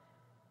Him,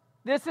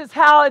 this is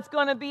how it's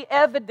going to be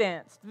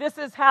evidenced. This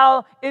is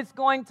how it's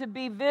going to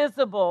be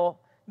visible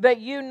that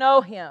you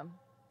know Him,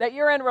 that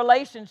you're in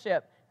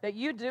relationship, that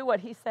you do what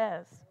He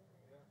says.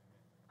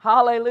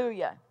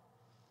 Hallelujah.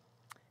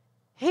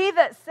 He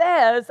that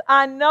says,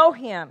 I know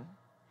Him,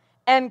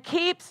 and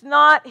keeps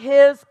not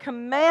His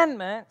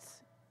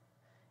commandments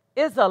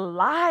is a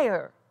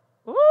liar.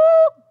 Woo!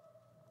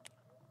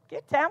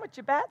 Get down with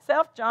your bad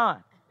self,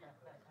 John.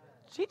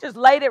 She just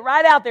laid it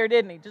right out there,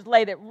 didn't he? Just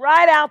laid it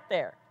right out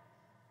there.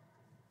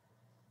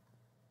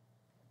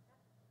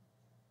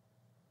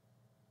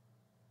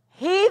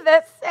 He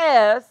that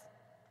says,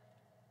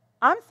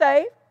 I'm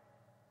saved,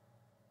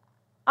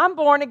 I'm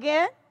born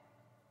again,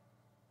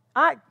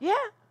 I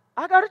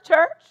go to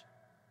church,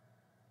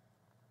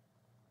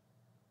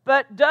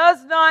 but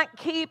does not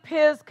keep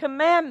His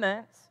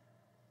commandments,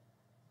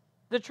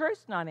 the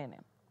truth's not in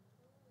him.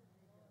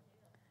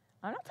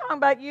 I'm not talking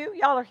about you.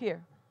 Y'all are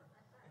here.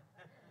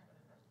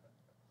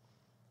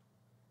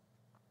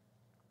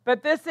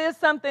 But this is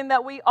something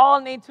that we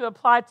all need to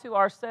apply to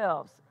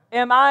ourselves.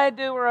 Am I a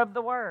doer of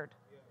the Word?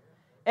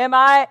 Am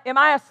I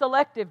a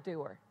selective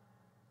doer?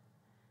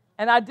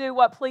 And I do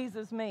what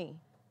pleases me?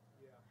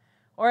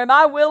 Or am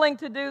I willing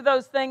to do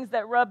those things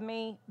that rub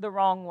me the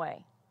wrong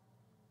way?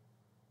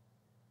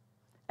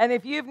 And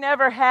if you've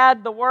never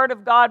had the Word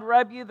of God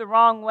rub you the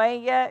wrong way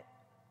yet,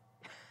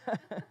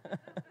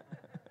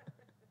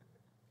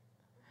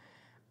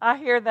 I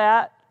hear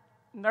that.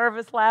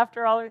 Nervous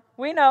laughter.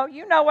 We know.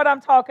 You know what I'm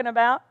talking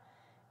about.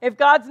 If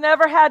God's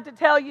never had to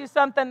tell you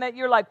something that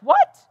you're like,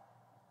 what?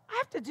 I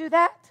have to do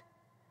that?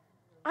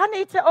 I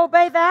need to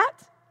obey that?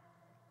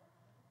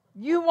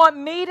 You want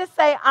me to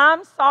say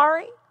I'm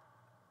sorry?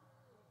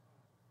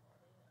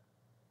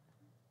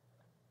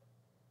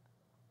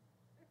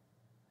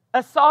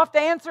 A soft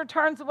answer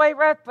turns away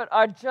wrath, but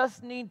I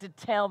just need to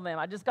tell them.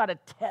 I just got to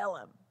tell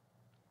them.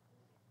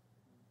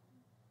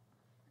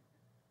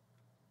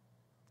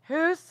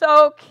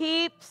 Whoso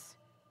keeps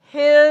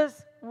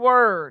his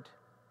word.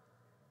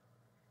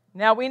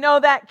 Now we know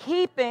that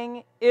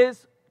keeping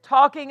is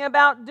talking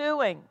about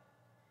doing,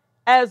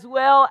 as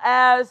well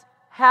as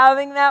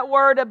having that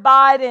word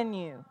abide in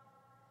you.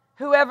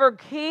 Whoever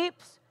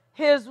keeps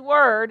his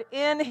word,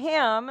 in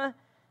him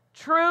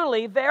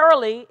truly,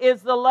 verily,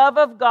 is the love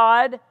of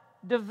God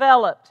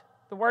developed.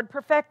 The word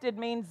perfected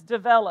means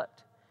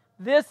developed.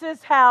 This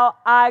is how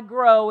I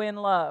grow in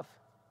love.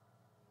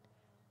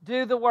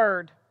 Do the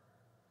word.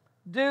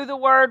 Do the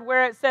word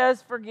where it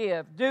says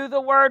forgive. Do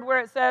the word where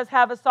it says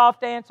have a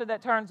soft answer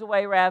that turns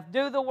away wrath.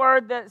 Do the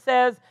word that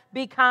says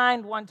be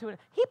kind one to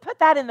another. He put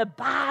that in the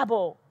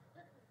Bible.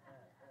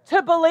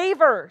 To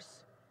believers,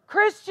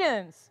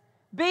 Christians,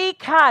 be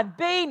kind,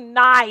 be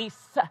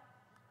nice.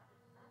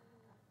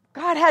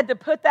 God had to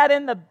put that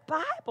in the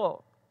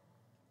Bible.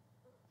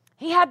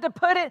 He had to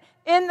put it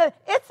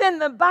it's in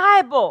the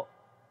Bible.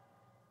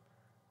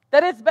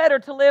 That it's better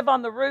to live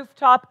on the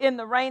rooftop in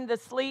the rain, the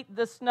sleet,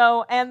 the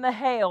snow, and the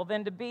hail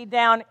than to be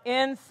down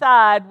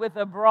inside with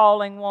a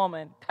brawling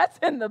woman. That's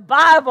in the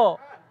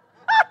Bible.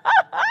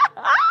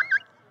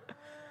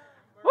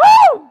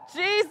 Woo!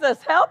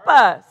 Jesus, help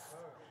us.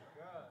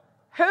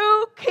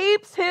 Who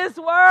keeps his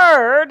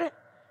word,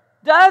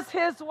 does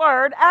his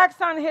word, acts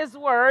on his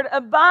word,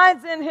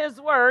 abides in his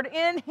word,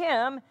 in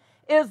him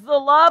is the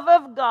love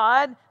of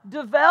God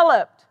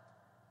developed,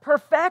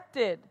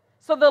 perfected.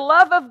 So the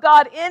love of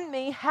God in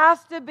me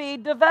has to be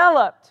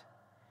developed.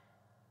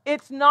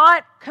 It's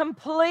not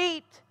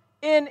complete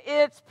in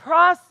its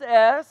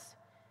process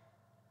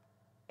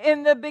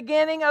in the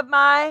beginning of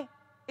my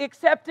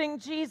accepting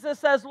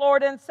Jesus as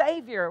Lord and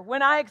Savior.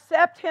 When I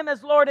accept Him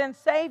as Lord and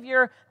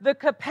Savior, the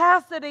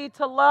capacity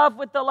to love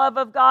with the love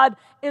of God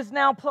is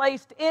now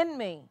placed in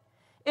me.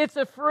 It's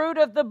a fruit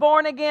of the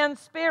born-again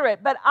spirit,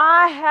 but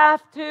I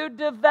have to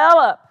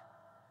develop.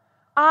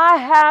 I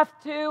have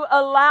to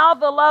allow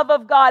the love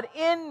of God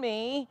in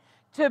me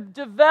to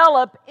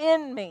develop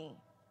in me.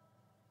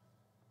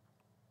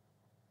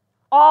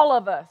 All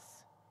of us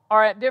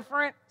are at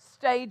different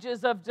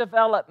stages of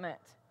development.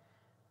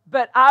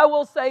 But I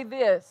will say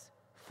this,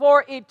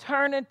 for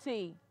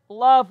eternity,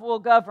 love will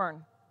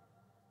govern.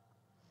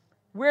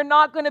 We're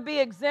not going to be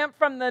exempt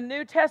from the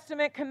New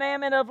Testament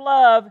commandment of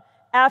love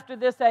after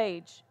this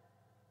age.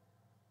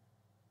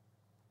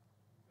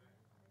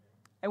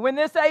 And when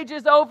this age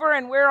is over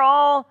and we're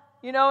all,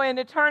 in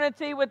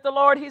eternity with the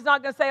Lord, He's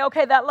not going to say,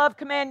 okay, that love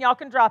command, y'all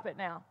can drop it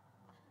now.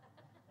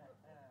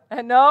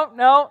 And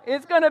no,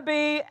 it's going to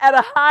be at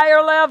a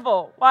higher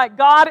level. Like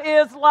God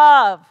is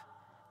love.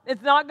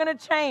 It's not going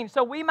to change.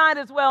 So we might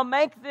as well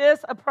make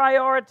this a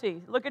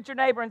priority. Look at your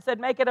neighbor and say,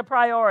 make it a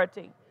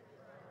priority.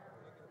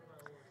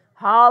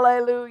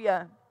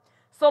 Hallelujah.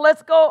 So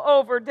let's go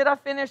over. Did I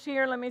finish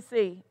here? Let me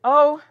see.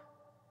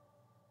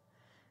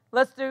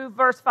 Let's do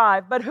verse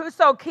 5. But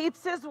whoso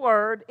keeps his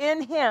word,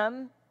 in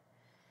him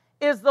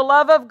is the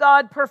love of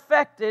God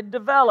perfected,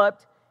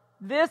 developed.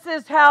 This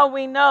is how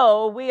we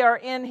know we are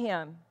in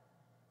him.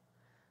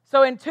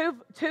 So in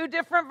two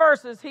different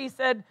verses, he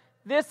said,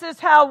 this is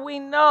how we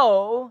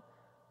know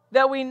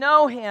that we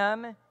know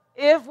him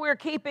if we're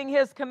keeping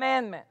his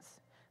commandments.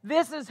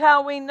 This is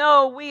how we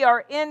know we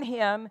are in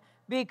him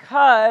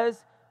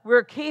because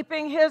we're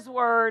keeping his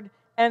word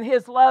and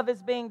his love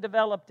is being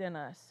developed in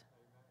us.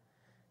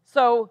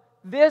 So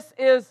this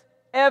is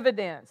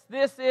evidence.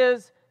 This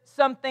is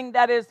something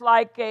that is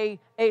like a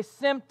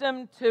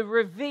symptom to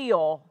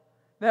reveal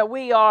that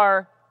we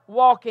are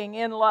walking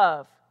in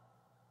love,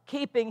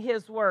 keeping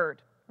his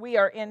word. We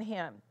are in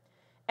him.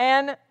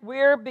 And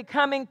we're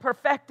becoming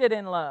perfected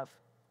in love.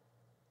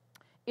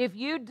 If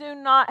you do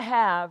not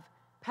have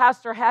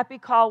Pastor Happy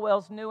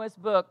Caldwell's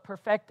newest book,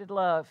 Perfected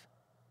Love,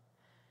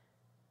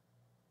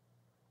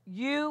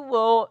 you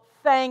will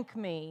thank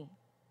me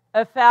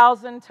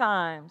 1,000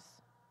 times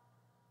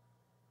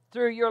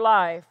through your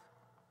life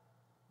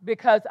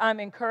because I'm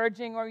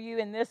encouraging you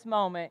in this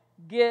moment,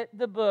 get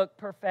the book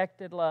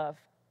Perfected Love.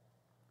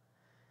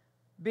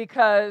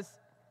 Because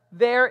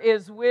there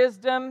is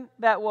wisdom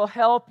that will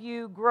help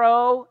you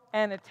grow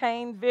and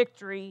attain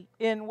victory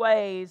in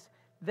ways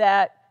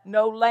that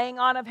no laying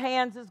on of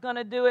hands is going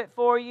to do it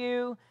for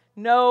you.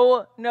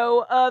 No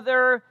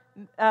other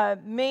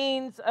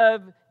means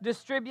of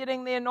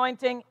distributing the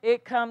anointing.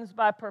 It comes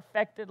by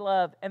perfected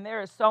love. And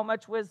there is so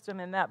much wisdom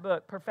in that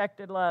book,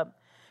 Perfected Love.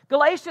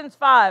 Galatians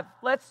 5.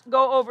 Let's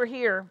go over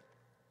here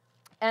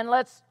And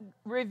let's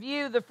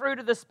review the fruit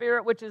of the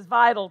Spirit, which is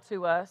vital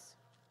to us.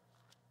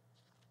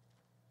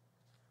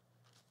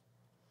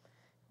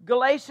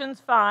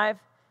 Galatians 5,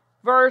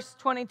 verse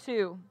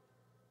 22.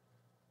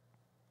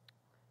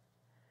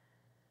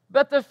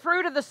 But the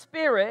fruit of the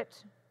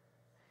Spirit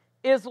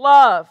is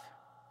love,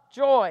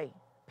 joy,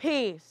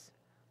 peace,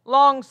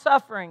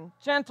 long-suffering,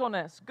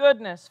 gentleness,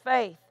 goodness,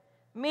 faith,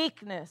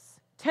 meekness,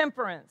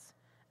 temperance.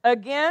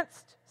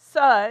 Against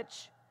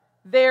such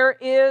there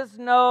is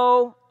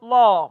no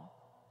law.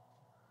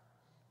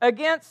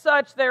 Against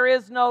such there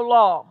is no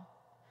law.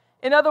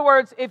 In other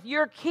words, if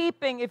you're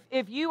keeping,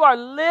 if you are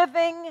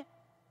living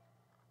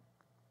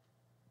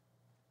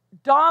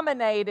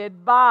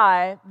dominated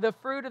by the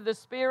fruit of the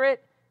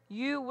Spirit,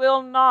 you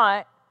will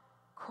not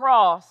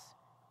cross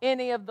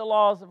any of the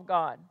laws of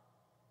God.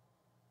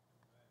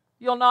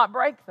 You'll not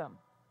break them.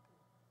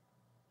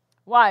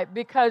 Why?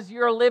 Because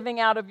you're living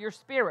out of your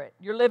spirit.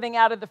 You're living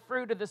out of the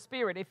fruit of the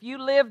Spirit. If you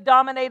live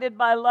dominated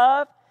by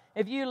love,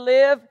 if you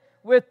live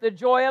with the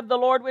joy of the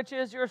Lord, which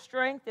is your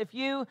strength, if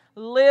you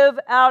live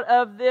out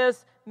of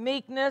this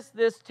meekness,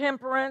 this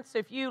temperance,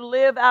 if you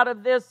live out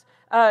of this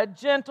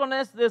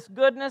gentleness, this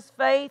goodness,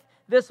 faith,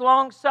 this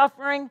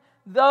long-suffering,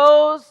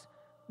 those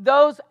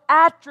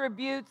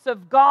attributes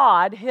of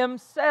God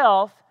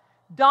Himself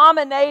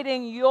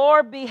dominating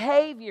your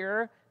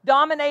behavior,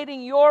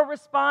 dominating your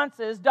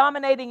responses,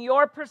 dominating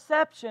your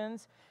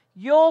perceptions,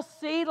 you'll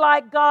see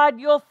like God,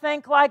 you'll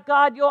think like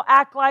God, you'll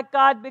act like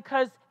God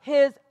because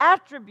His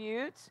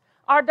attributes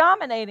are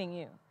dominating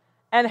you.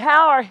 And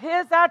how are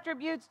His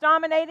attributes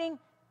dominating?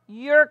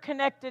 You're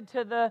connected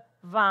to the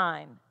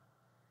vine.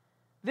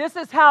 This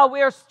is how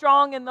we are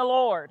strong in the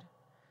Lord.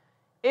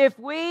 If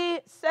we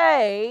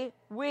say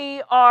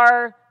we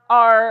are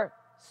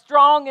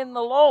strong in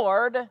the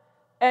Lord,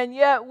 and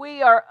yet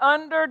we are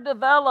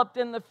underdeveloped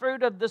in the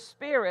fruit of the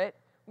Spirit,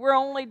 we're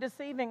only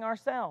deceiving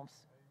ourselves.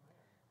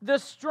 The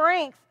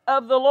strength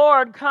of the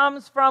Lord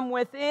comes from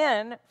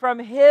within, from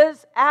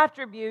His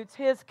attributes,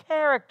 His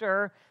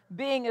character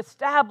being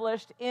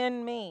established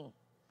in me.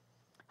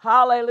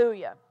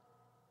 Hallelujah.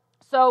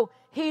 So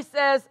He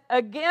says,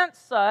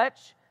 against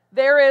such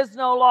there is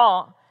no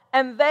law.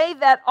 And they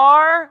that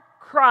are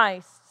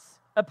Christ's,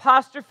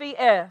 apostrophe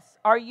S,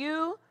 are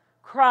you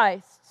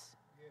Christ's?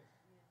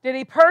 Did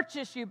He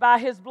purchase you by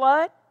His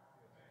blood?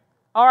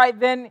 All right,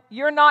 then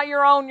you're not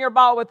your own, you're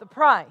bought with a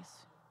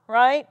price,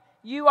 right?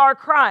 You are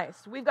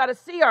Christ. We've got to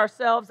see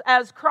ourselves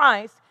as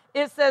Christ.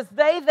 It says,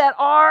 they that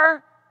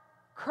are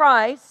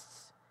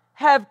Christ's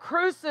have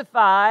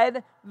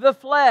crucified the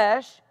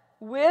flesh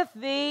with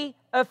the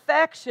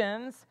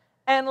affections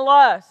and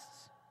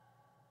lusts.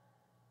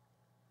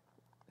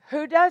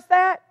 Who does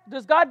that?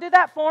 Does God do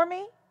that for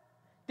me?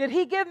 Did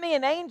He give me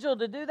an angel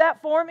to do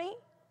that for me?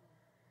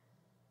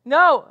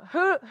 No.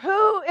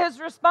 Who is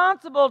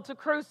responsible to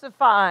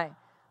crucify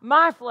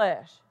my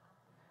flesh?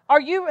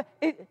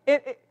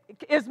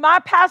 Is my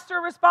pastor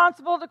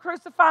responsible to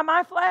crucify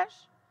my flesh?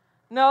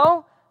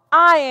 No,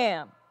 I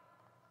am.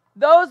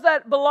 Those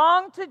that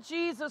belong to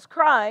Jesus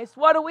Christ,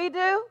 what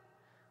do?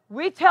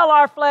 We tell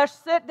our flesh,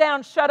 sit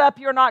down, shut up,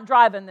 you're not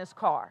driving this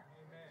car.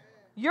 Amen.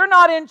 You're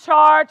not in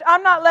charge.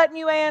 I'm not letting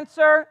you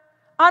answer.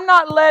 I'm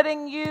not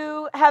letting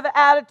you have an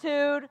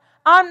attitude.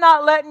 I'm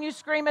not letting you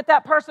scream at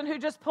that person who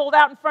just pulled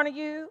out in front of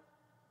you.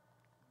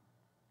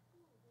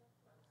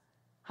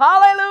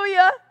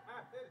 Hallelujah.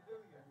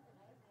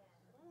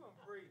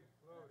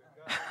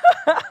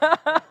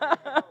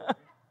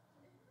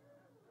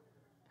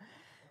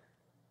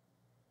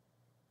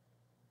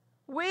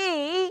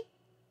 We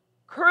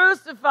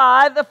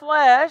crucify the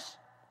flesh,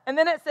 and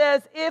then it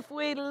says, if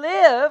we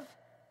live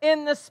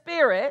in the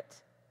Spirit,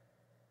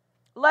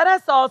 let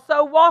us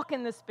also walk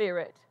in the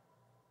Spirit.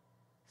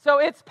 So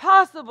it's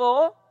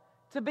possible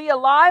to be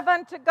alive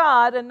unto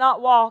God and not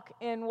walk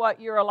in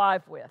what you're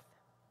alive with.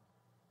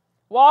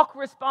 Walk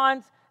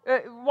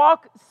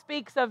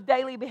speaks of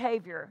daily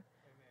behavior,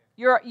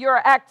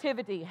 your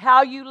activity,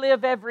 how you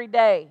live every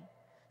day.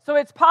 So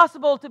it's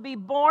possible to be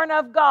born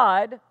of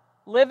God,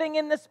 living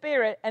in the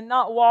Spirit, and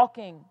not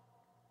walking.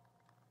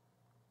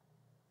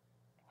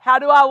 How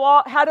do I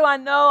walk? How do I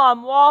know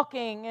I'm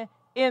walking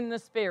in the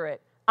Spirit?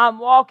 I'm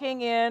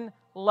walking in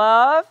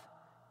love,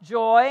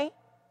 joy,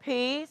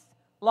 peace,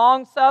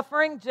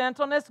 long-suffering,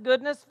 gentleness,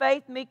 goodness,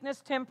 faith,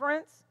 meekness,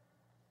 temperance.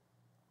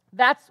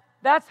 That's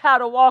how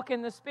to walk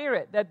in the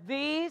Spirit. That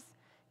these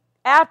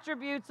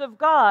attributes of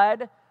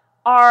God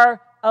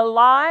are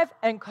alive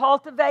and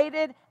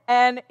cultivated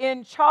and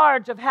in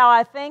charge of how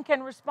I think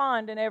and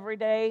respond in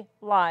everyday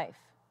life.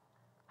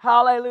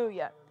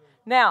 Hallelujah.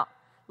 Now,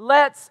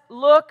 let's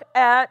look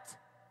at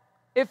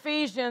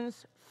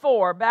Ephesians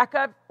 4. Back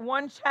up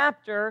one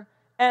chapter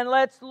and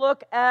let's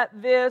look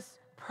at this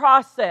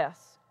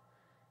process.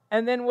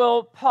 And then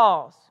we'll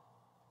pause.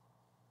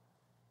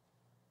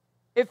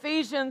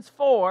 Ephesians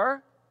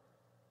 4.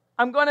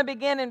 I'm going to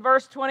begin in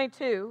verse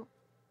 22.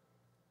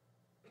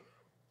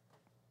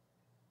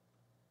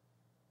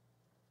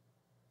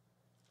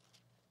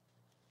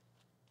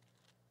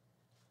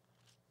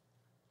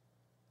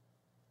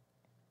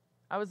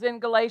 I was in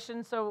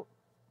Galatians, so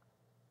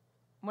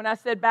when I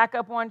said back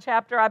up one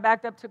chapter, I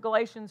backed up to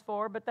Galatians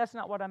 4, but that's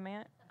not what I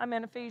meant. I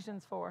meant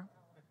Ephesians 4.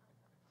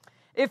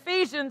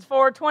 Ephesians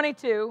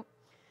 4:22,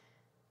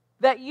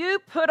 that you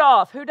put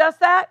off. Who does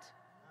that?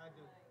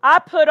 I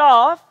put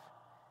off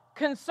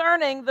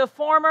concerning the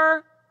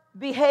former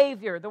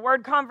behavior. The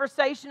word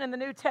conversation in the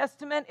New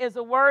Testament is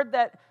a word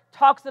that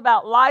talks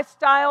about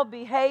lifestyle,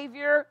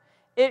 behavior.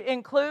 It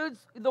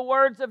includes the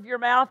words of your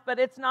mouth, but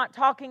it's not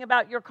talking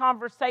about your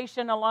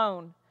conversation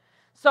alone.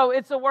 So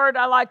it's a word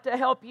I like to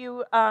help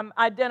you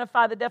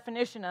identify the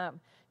definition of.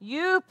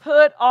 You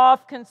put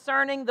off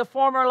concerning the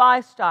former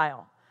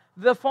lifestyle,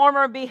 the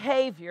former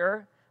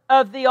behavior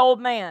of the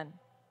old man.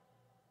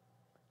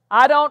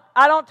 I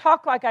don't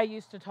talk like I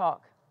used to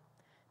talk.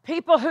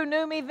 People who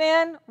knew me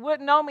then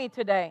wouldn't know me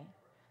today.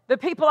 The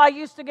people I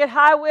used to get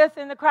high with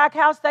in the crack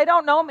house, they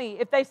don't know me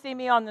if they see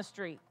me on the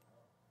street.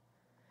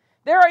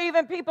 There are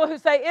even people who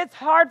say, it's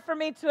hard for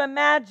me to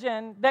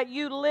imagine that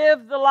you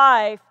live the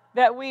life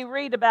that we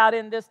read about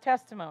in this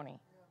testimony.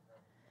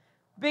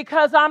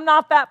 Because I'm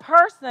not that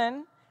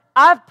person.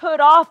 I've put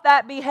off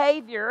that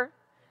behavior.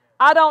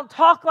 I don't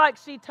talk like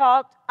she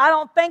talked. I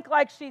don't think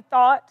like she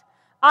thought.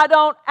 I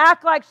don't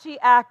act like she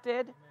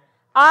acted.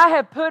 I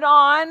have put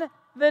on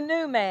the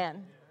new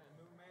man.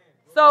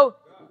 So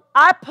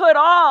I put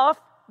off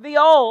the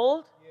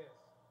old.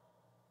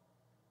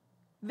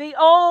 The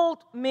old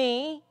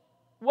me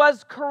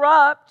was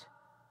corrupt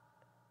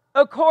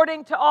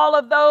according to all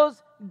of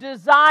those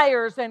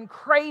desires and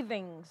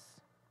cravings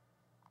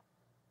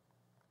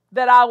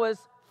that I was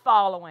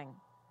following.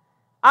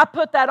 I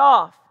put that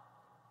off.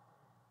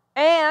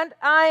 And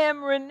I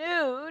am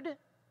renewed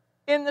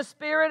in the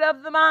spirit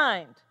of the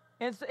mind.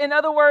 In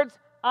other words,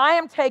 I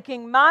am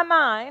taking my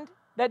mind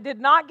that did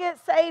not get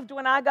saved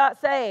when I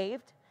got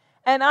saved,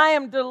 and I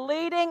am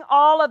deleting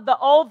all of the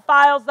old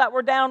files that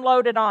were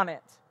downloaded on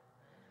it.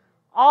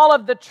 All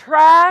of the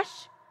trash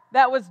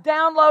that was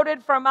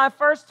downloaded from my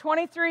first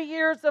 23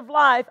 years of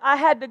life, I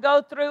had to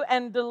go through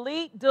and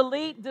delete.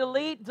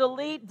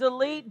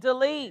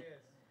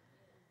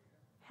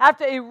 Have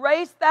to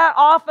erase that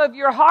off of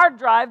your hard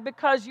drive,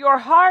 because your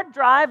hard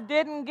drive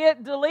didn't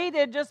get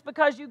deleted just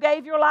because you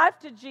gave your life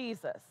to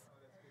Jesus.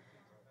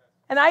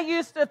 And I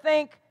used to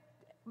think,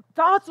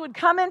 thoughts would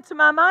come into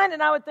my mind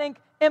and I would think,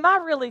 am I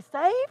really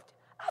saved?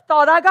 I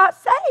thought I got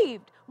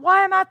saved.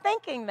 Why am I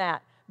thinking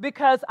that?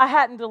 Because I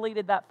hadn't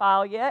deleted that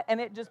file yet, and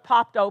it just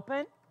popped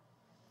open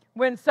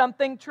when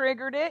something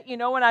triggered it. You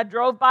know, when I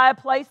drove by a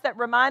place that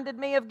reminded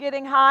me of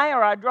getting high,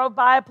 or I drove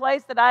by a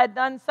place that I had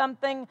done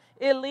something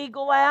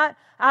illegal at,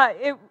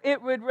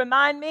 it would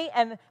remind me,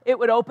 and it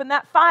would open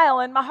that file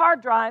in my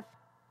hard drive.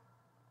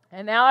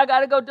 And now I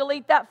got to go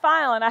delete that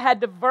file, and I had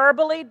to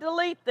verbally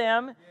delete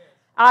them. Yes.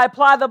 I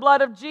apply the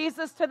blood of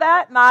Jesus to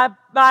that. My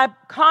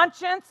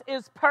conscience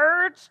is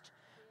purged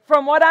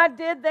from what I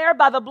did there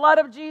by the blood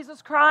of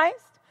Jesus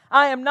Christ.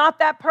 I am not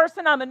that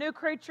person. I'm a new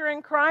creature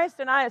in Christ,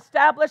 and I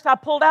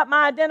pulled out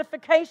my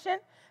identification,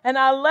 and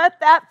I let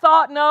that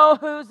thought know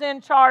who's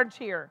in charge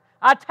here.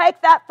 I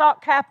take that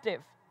thought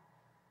captive.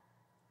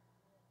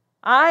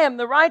 I am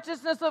the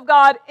righteousness of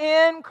God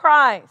in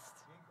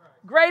Christ.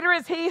 Greater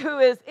is He who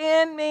is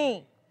in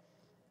me.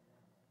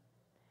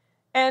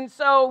 And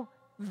so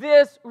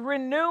this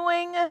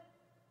renewing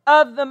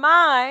of the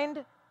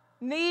mind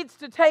needs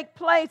to take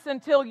place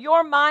until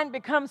your mind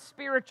becomes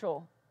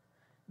spiritual.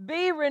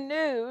 Be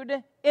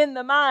renewed in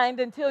the mind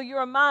until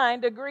your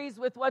mind agrees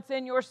with what's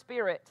in your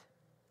spirit.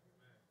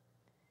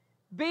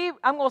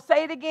 I'm going to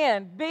say it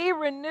again. Be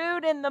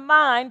renewed in the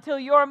mind till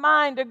your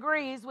mind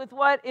agrees with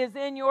what is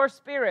in your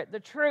spirit. The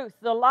truth,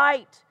 the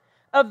light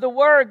of the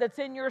word that's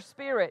in your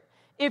spirit.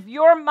 If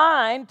your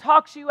mind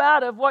talks you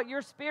out of what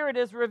your spirit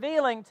is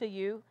revealing to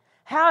you,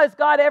 how is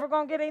God ever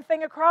going to get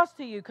anything across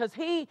to you? Because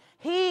He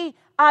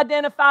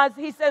identifies,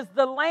 He says,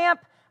 the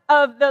lamp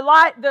of the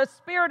light, the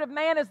spirit of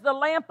man is the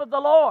lamp of the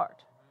Lord.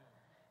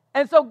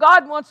 And so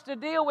God wants to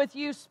deal with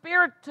you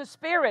spirit to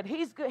spirit.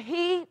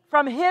 He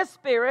from His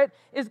spirit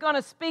is going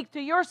to speak to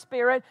your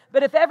spirit.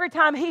 But if every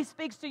time He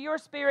speaks to your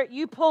spirit,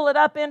 you pull it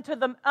up into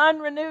the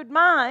unrenewed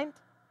mind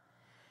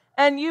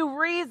and you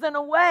reason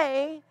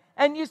away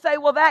and you say,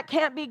 well, that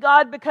can't be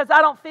God because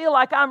I don't feel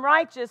like I'm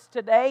righteous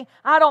today.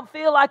 I don't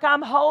feel like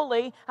I'm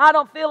holy. I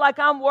don't feel like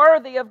I'm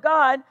worthy of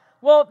God.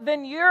 Well,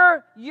 then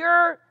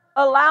you're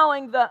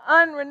allowing the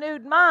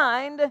unrenewed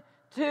mind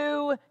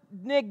to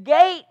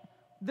negate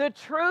the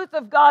truth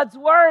of God's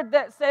word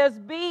that says,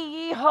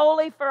 be ye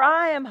holy, for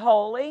I am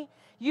holy.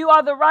 You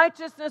are the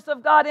righteousness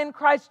of God in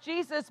Christ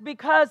Jesus,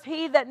 because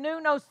He that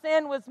knew no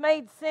sin was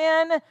made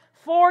sin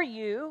for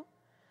you.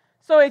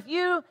 So if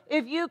you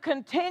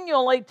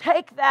continually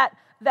take that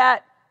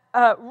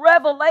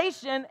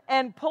revelation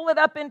and pull it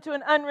up into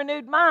an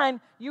unrenewed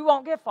mind, you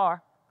won't get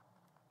far.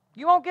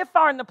 You won't get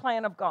far in the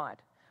plan of God.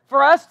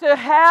 For us to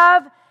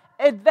have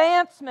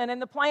advancement in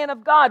the plan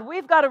of God,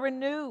 we've got to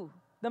renew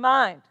the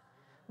mind.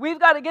 We've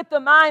got to get the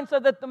mind so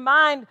that the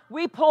mind,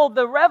 we pull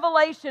the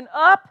revelation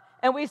up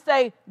and we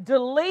say,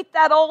 delete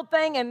that old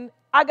thing and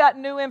I got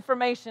new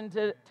information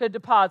to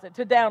deposit,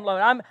 to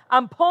download.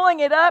 I'm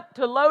pulling it up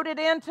to load it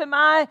into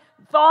my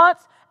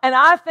thoughts, and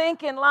I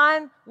think in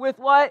line with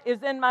what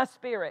is in my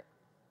spirit.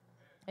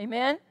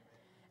 Amen?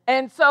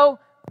 And so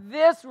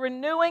this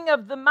renewing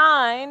of the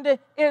mind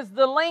is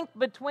the link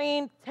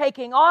between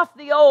taking off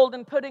the old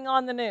and putting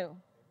on the new.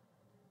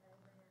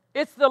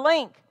 It's the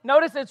link.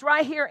 Notice it's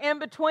right here in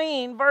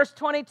between verse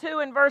 22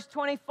 and verse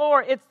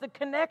 24. It's the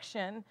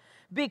connection,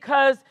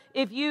 because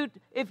if you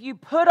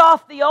put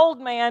off the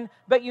old man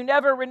but you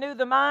never renew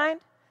the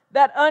mind,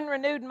 that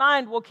unrenewed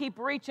mind will keep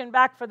reaching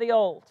back for the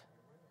old.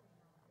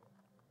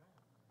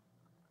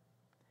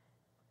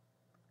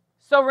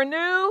 So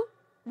renew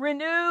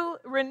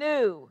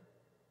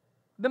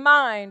the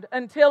mind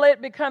until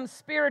it becomes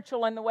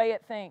spiritual in the way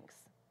it thinks.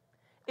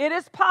 It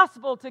is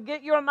possible to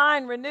get your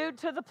mind renewed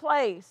to the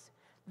place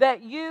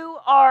that you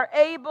are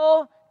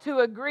able to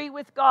agree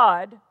with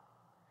God,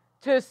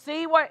 to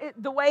see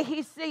the way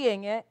He's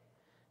seeing it.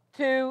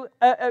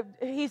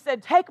 He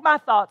said, take my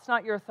thoughts,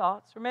 not your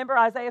thoughts. Remember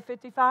Isaiah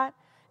 55?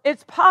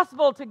 It's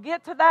possible to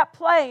get to that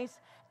place,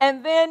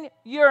 and then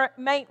you're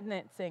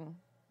maintaining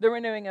the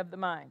renewing of the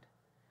mind.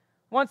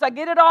 Once I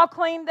get it all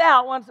cleaned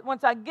out,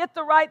 once I get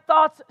the right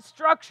thoughts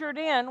structured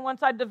in,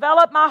 once I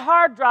develop my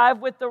hard drive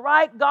with the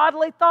right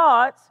godly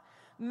thoughts,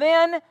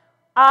 then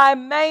I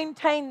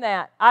maintain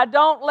that. I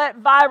don't let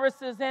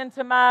viruses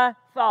into my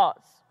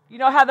thoughts. You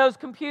know how those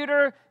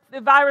the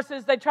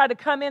viruses, they try to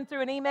come in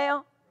through an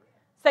email?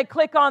 Say,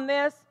 click on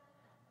this.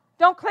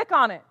 Don't click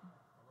on it.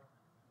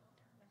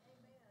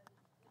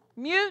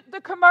 Mute the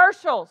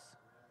commercials.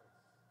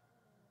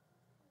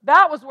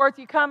 That was worth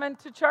you coming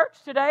to church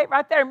today,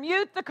 right there.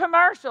 Mute the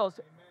commercials.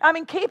 I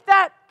mean, keep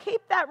that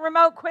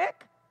remote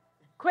quick.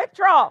 Quick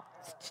draw.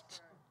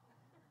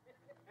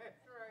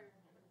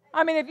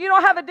 I mean, if you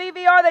don't have a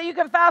DVR that you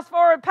can fast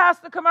forward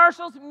past the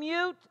commercials,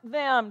 mute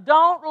them.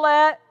 Don't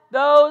let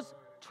those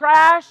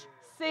trash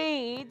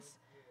seeds,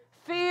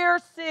 fear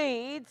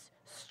seeds,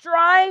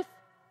 strife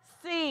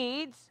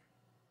seeds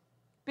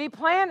be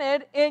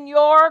planted in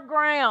your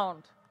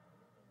ground.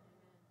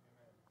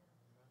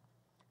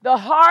 The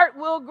heart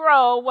will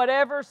grow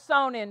whatever's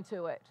sown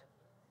into it.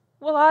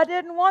 Well, I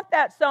didn't want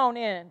that sown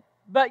in,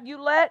 but you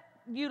let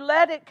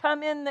it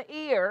come in the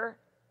ear,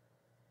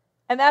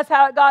 and that's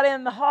how it got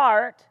in the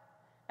heart.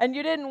 And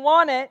you didn't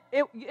want it.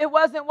 It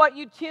wasn't what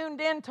you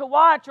tuned in to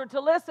watch or to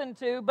listen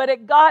to, but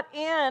it got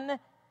in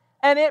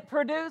and it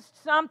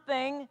produced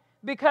something,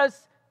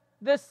 because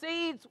the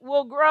seeds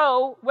will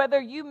grow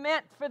whether you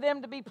meant for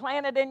them to be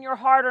planted in your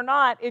heart or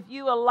not. If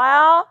you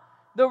allow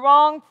the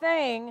wrong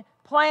thing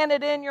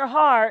planted in your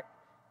heart,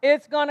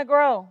 it's going to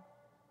grow.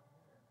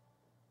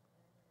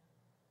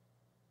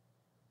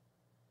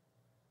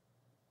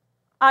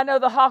 I know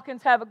the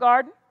Hawkins have a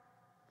garden,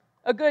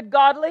 a good,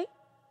 godly,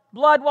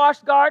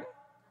 blood-washed garden.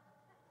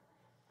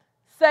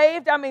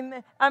 Saved. I mean,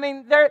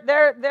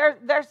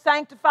 they're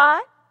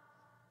sanctified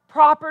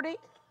property.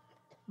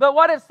 But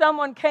what if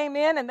someone came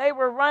in and they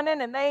were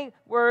running and they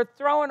were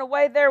throwing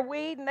away their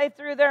weed and they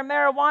threw their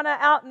marijuana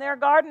out in their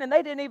garden and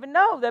they didn't even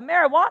know that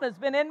marijuana's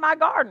been in my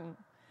garden,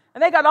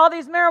 and they got all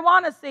these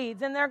marijuana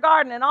seeds in their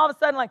garden, and all of a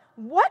sudden, like,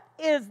 what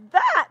is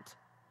that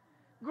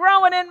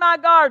growing in my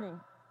garden?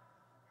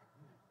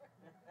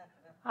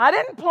 I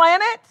didn't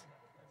plant it,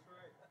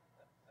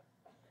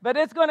 but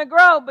it's going to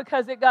grow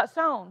because it got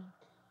sown.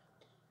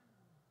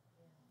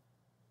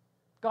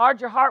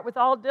 Guard your heart with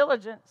all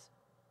diligence.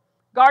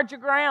 Guard your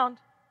ground.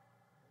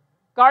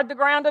 Guard the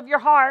ground of your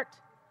heart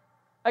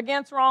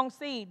against wrong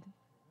seed.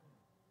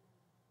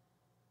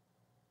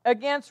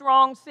 Against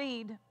wrong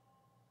seed.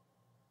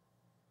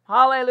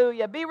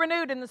 Hallelujah. Be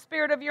renewed in the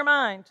spirit of your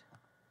mind.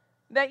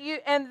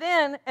 And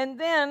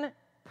then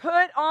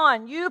put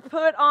on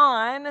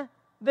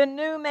the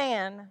new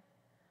man,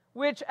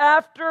 which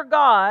after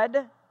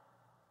God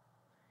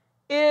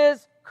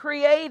is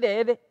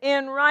created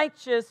in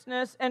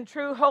righteousness and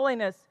true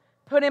holiness.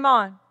 Put him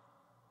on.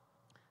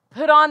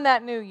 Put on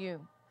that new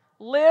you.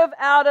 Live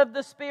out of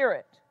the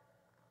Spirit,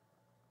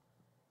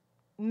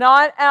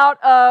 not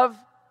out of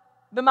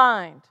the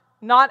mind,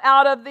 not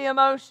out of the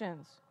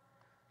emotions.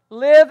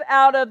 Live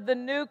out of the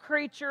new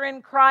creature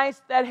in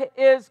Christ that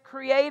is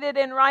created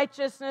in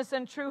righteousness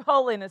and true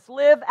holiness.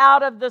 Live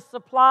out of the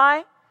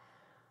supply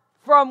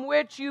from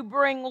which you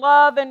bring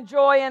love and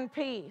joy and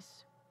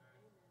peace.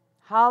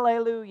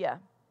 Hallelujah.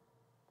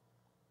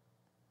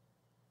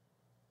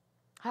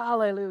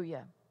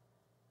 Hallelujah.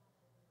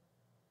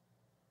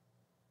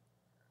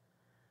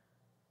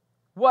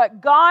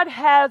 What God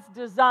has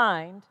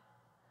designed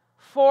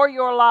for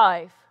your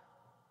life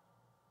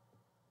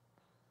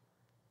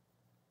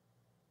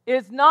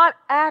is not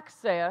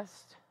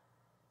accessed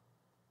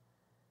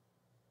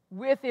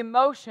with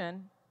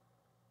emotion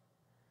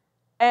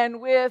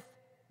and with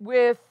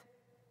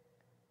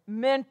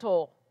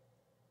mental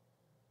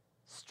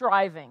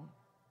striving.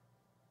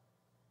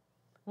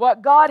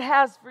 What God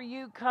has for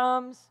you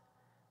comes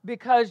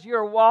because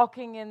you're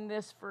walking in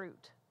this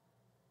fruit.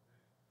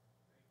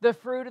 The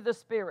fruit of the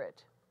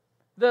Spirit.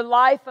 The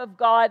life of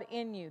God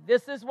in you.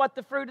 This is what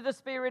the fruit of the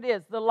Spirit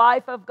is. The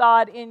life of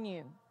God in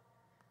you.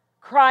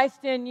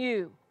 Christ in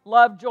you.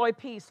 Love, joy,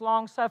 peace,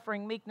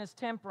 long-suffering, meekness,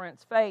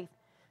 temperance, faith.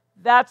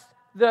 That's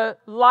the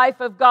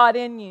life of God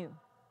in you.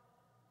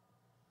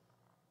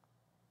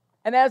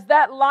 And as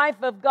that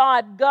life of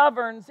God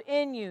governs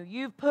in you,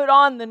 you've put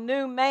on the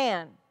new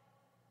man.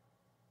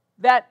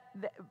 That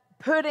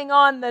putting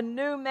on the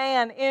new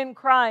man in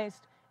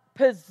Christ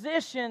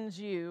positions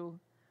you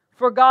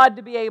for God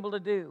to be able to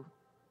do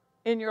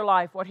in your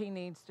life what He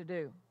needs to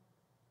do.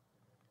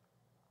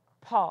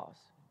 Pause.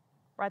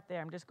 Right there.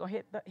 I'm just going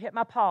to hit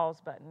my pause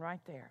button right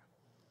there.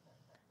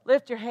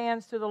 Lift your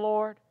hands to the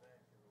Lord.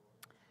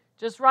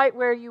 Just right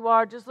where you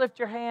are, just lift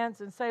your hands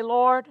and say,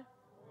 Lord,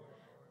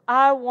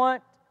 I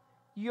want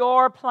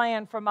your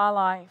plan for my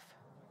life.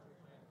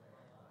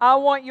 I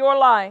want your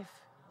life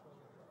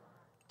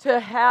to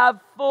have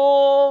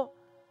full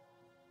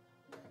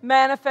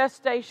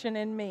manifestation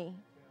in me.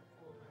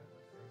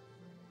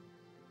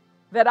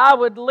 That I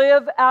would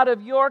live out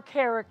of your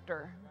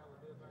character,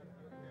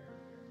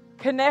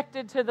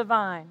 connected to the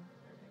vine.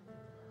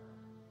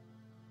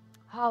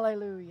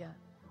 Hallelujah.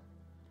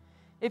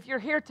 If you're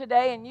here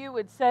today and you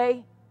would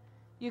say,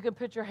 you can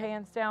put your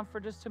hands down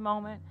for just a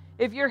moment.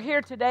 If you're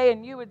here today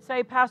and you would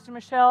say, Pastor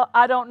Michelle,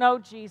 I don't know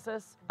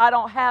Jesus. I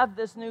don't have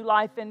this new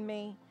life in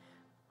me.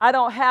 I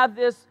don't have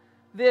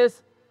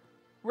this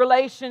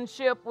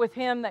relationship with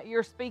Him that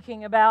you're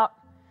speaking about.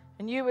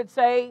 And you would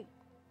say,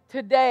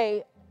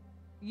 today,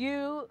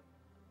 you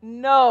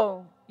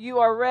know you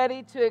are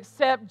ready to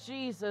accept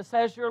Jesus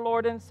as your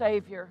Lord and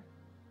Savior.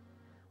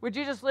 Would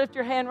you just lift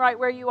your hand right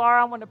where you are?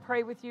 I want to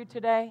pray with you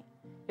today.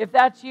 If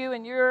that's you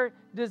and you're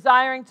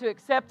desiring to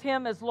accept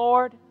Him as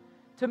Lord,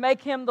 to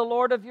make Him the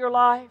Lord of your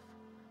life,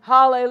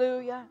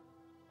 hallelujah.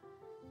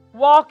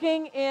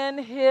 Walking in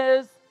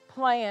His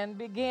plan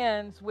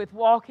begins with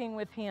walking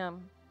with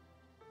Him.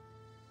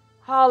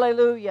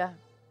 Hallelujah.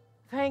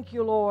 Thank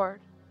you,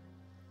 Lord.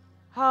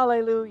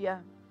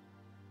 Hallelujah.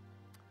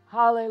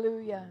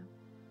 Hallelujah.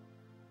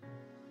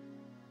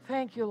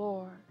 Thank you,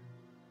 Lord.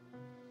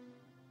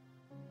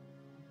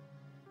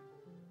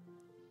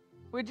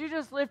 Would you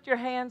just lift your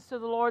hands to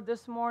the Lord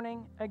this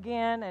morning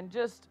again and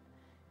just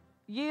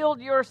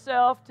yield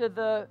yourself to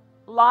the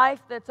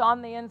life that's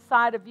on the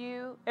inside of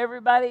you?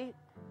 Everybody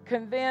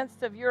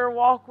convinced of your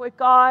walk with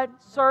God,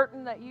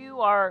 certain that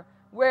you are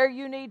where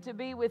you need to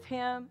be with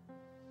Him.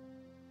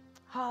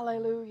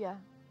 Hallelujah.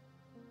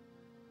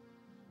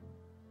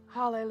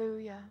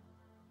 Hallelujah.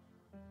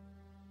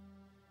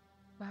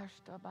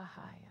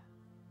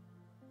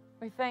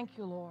 We thank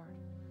you, Lord.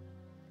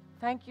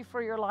 Thank you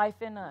for your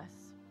life in us.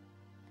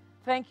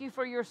 Thank you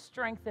for your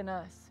strength in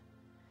us.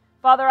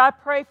 Father, I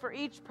pray for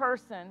each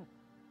person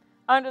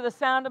under the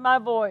sound of my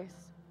voice.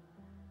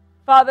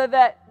 Father,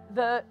 that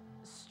the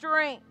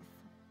strength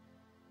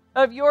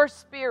of your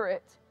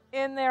Spirit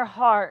in their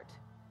heart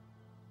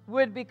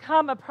would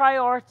become a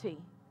priority.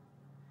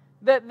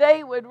 That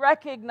they would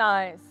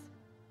recognize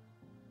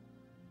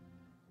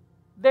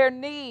their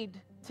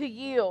need to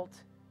yield,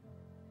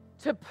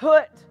 to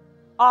put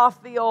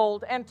off the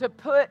old and to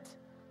put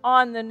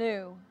on the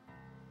new.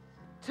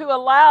 To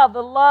allow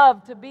the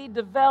love to be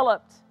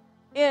developed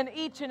in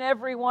each and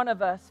every one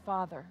of us,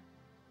 Father.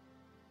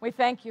 We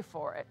thank you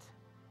for it.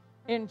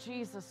 In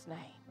Jesus'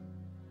 name,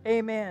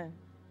 amen.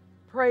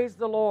 Praise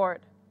the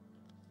Lord.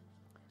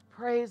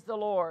 Praise the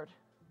Lord.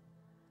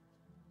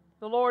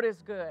 The Lord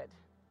is good.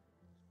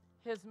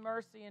 His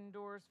mercy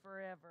endures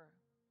forever.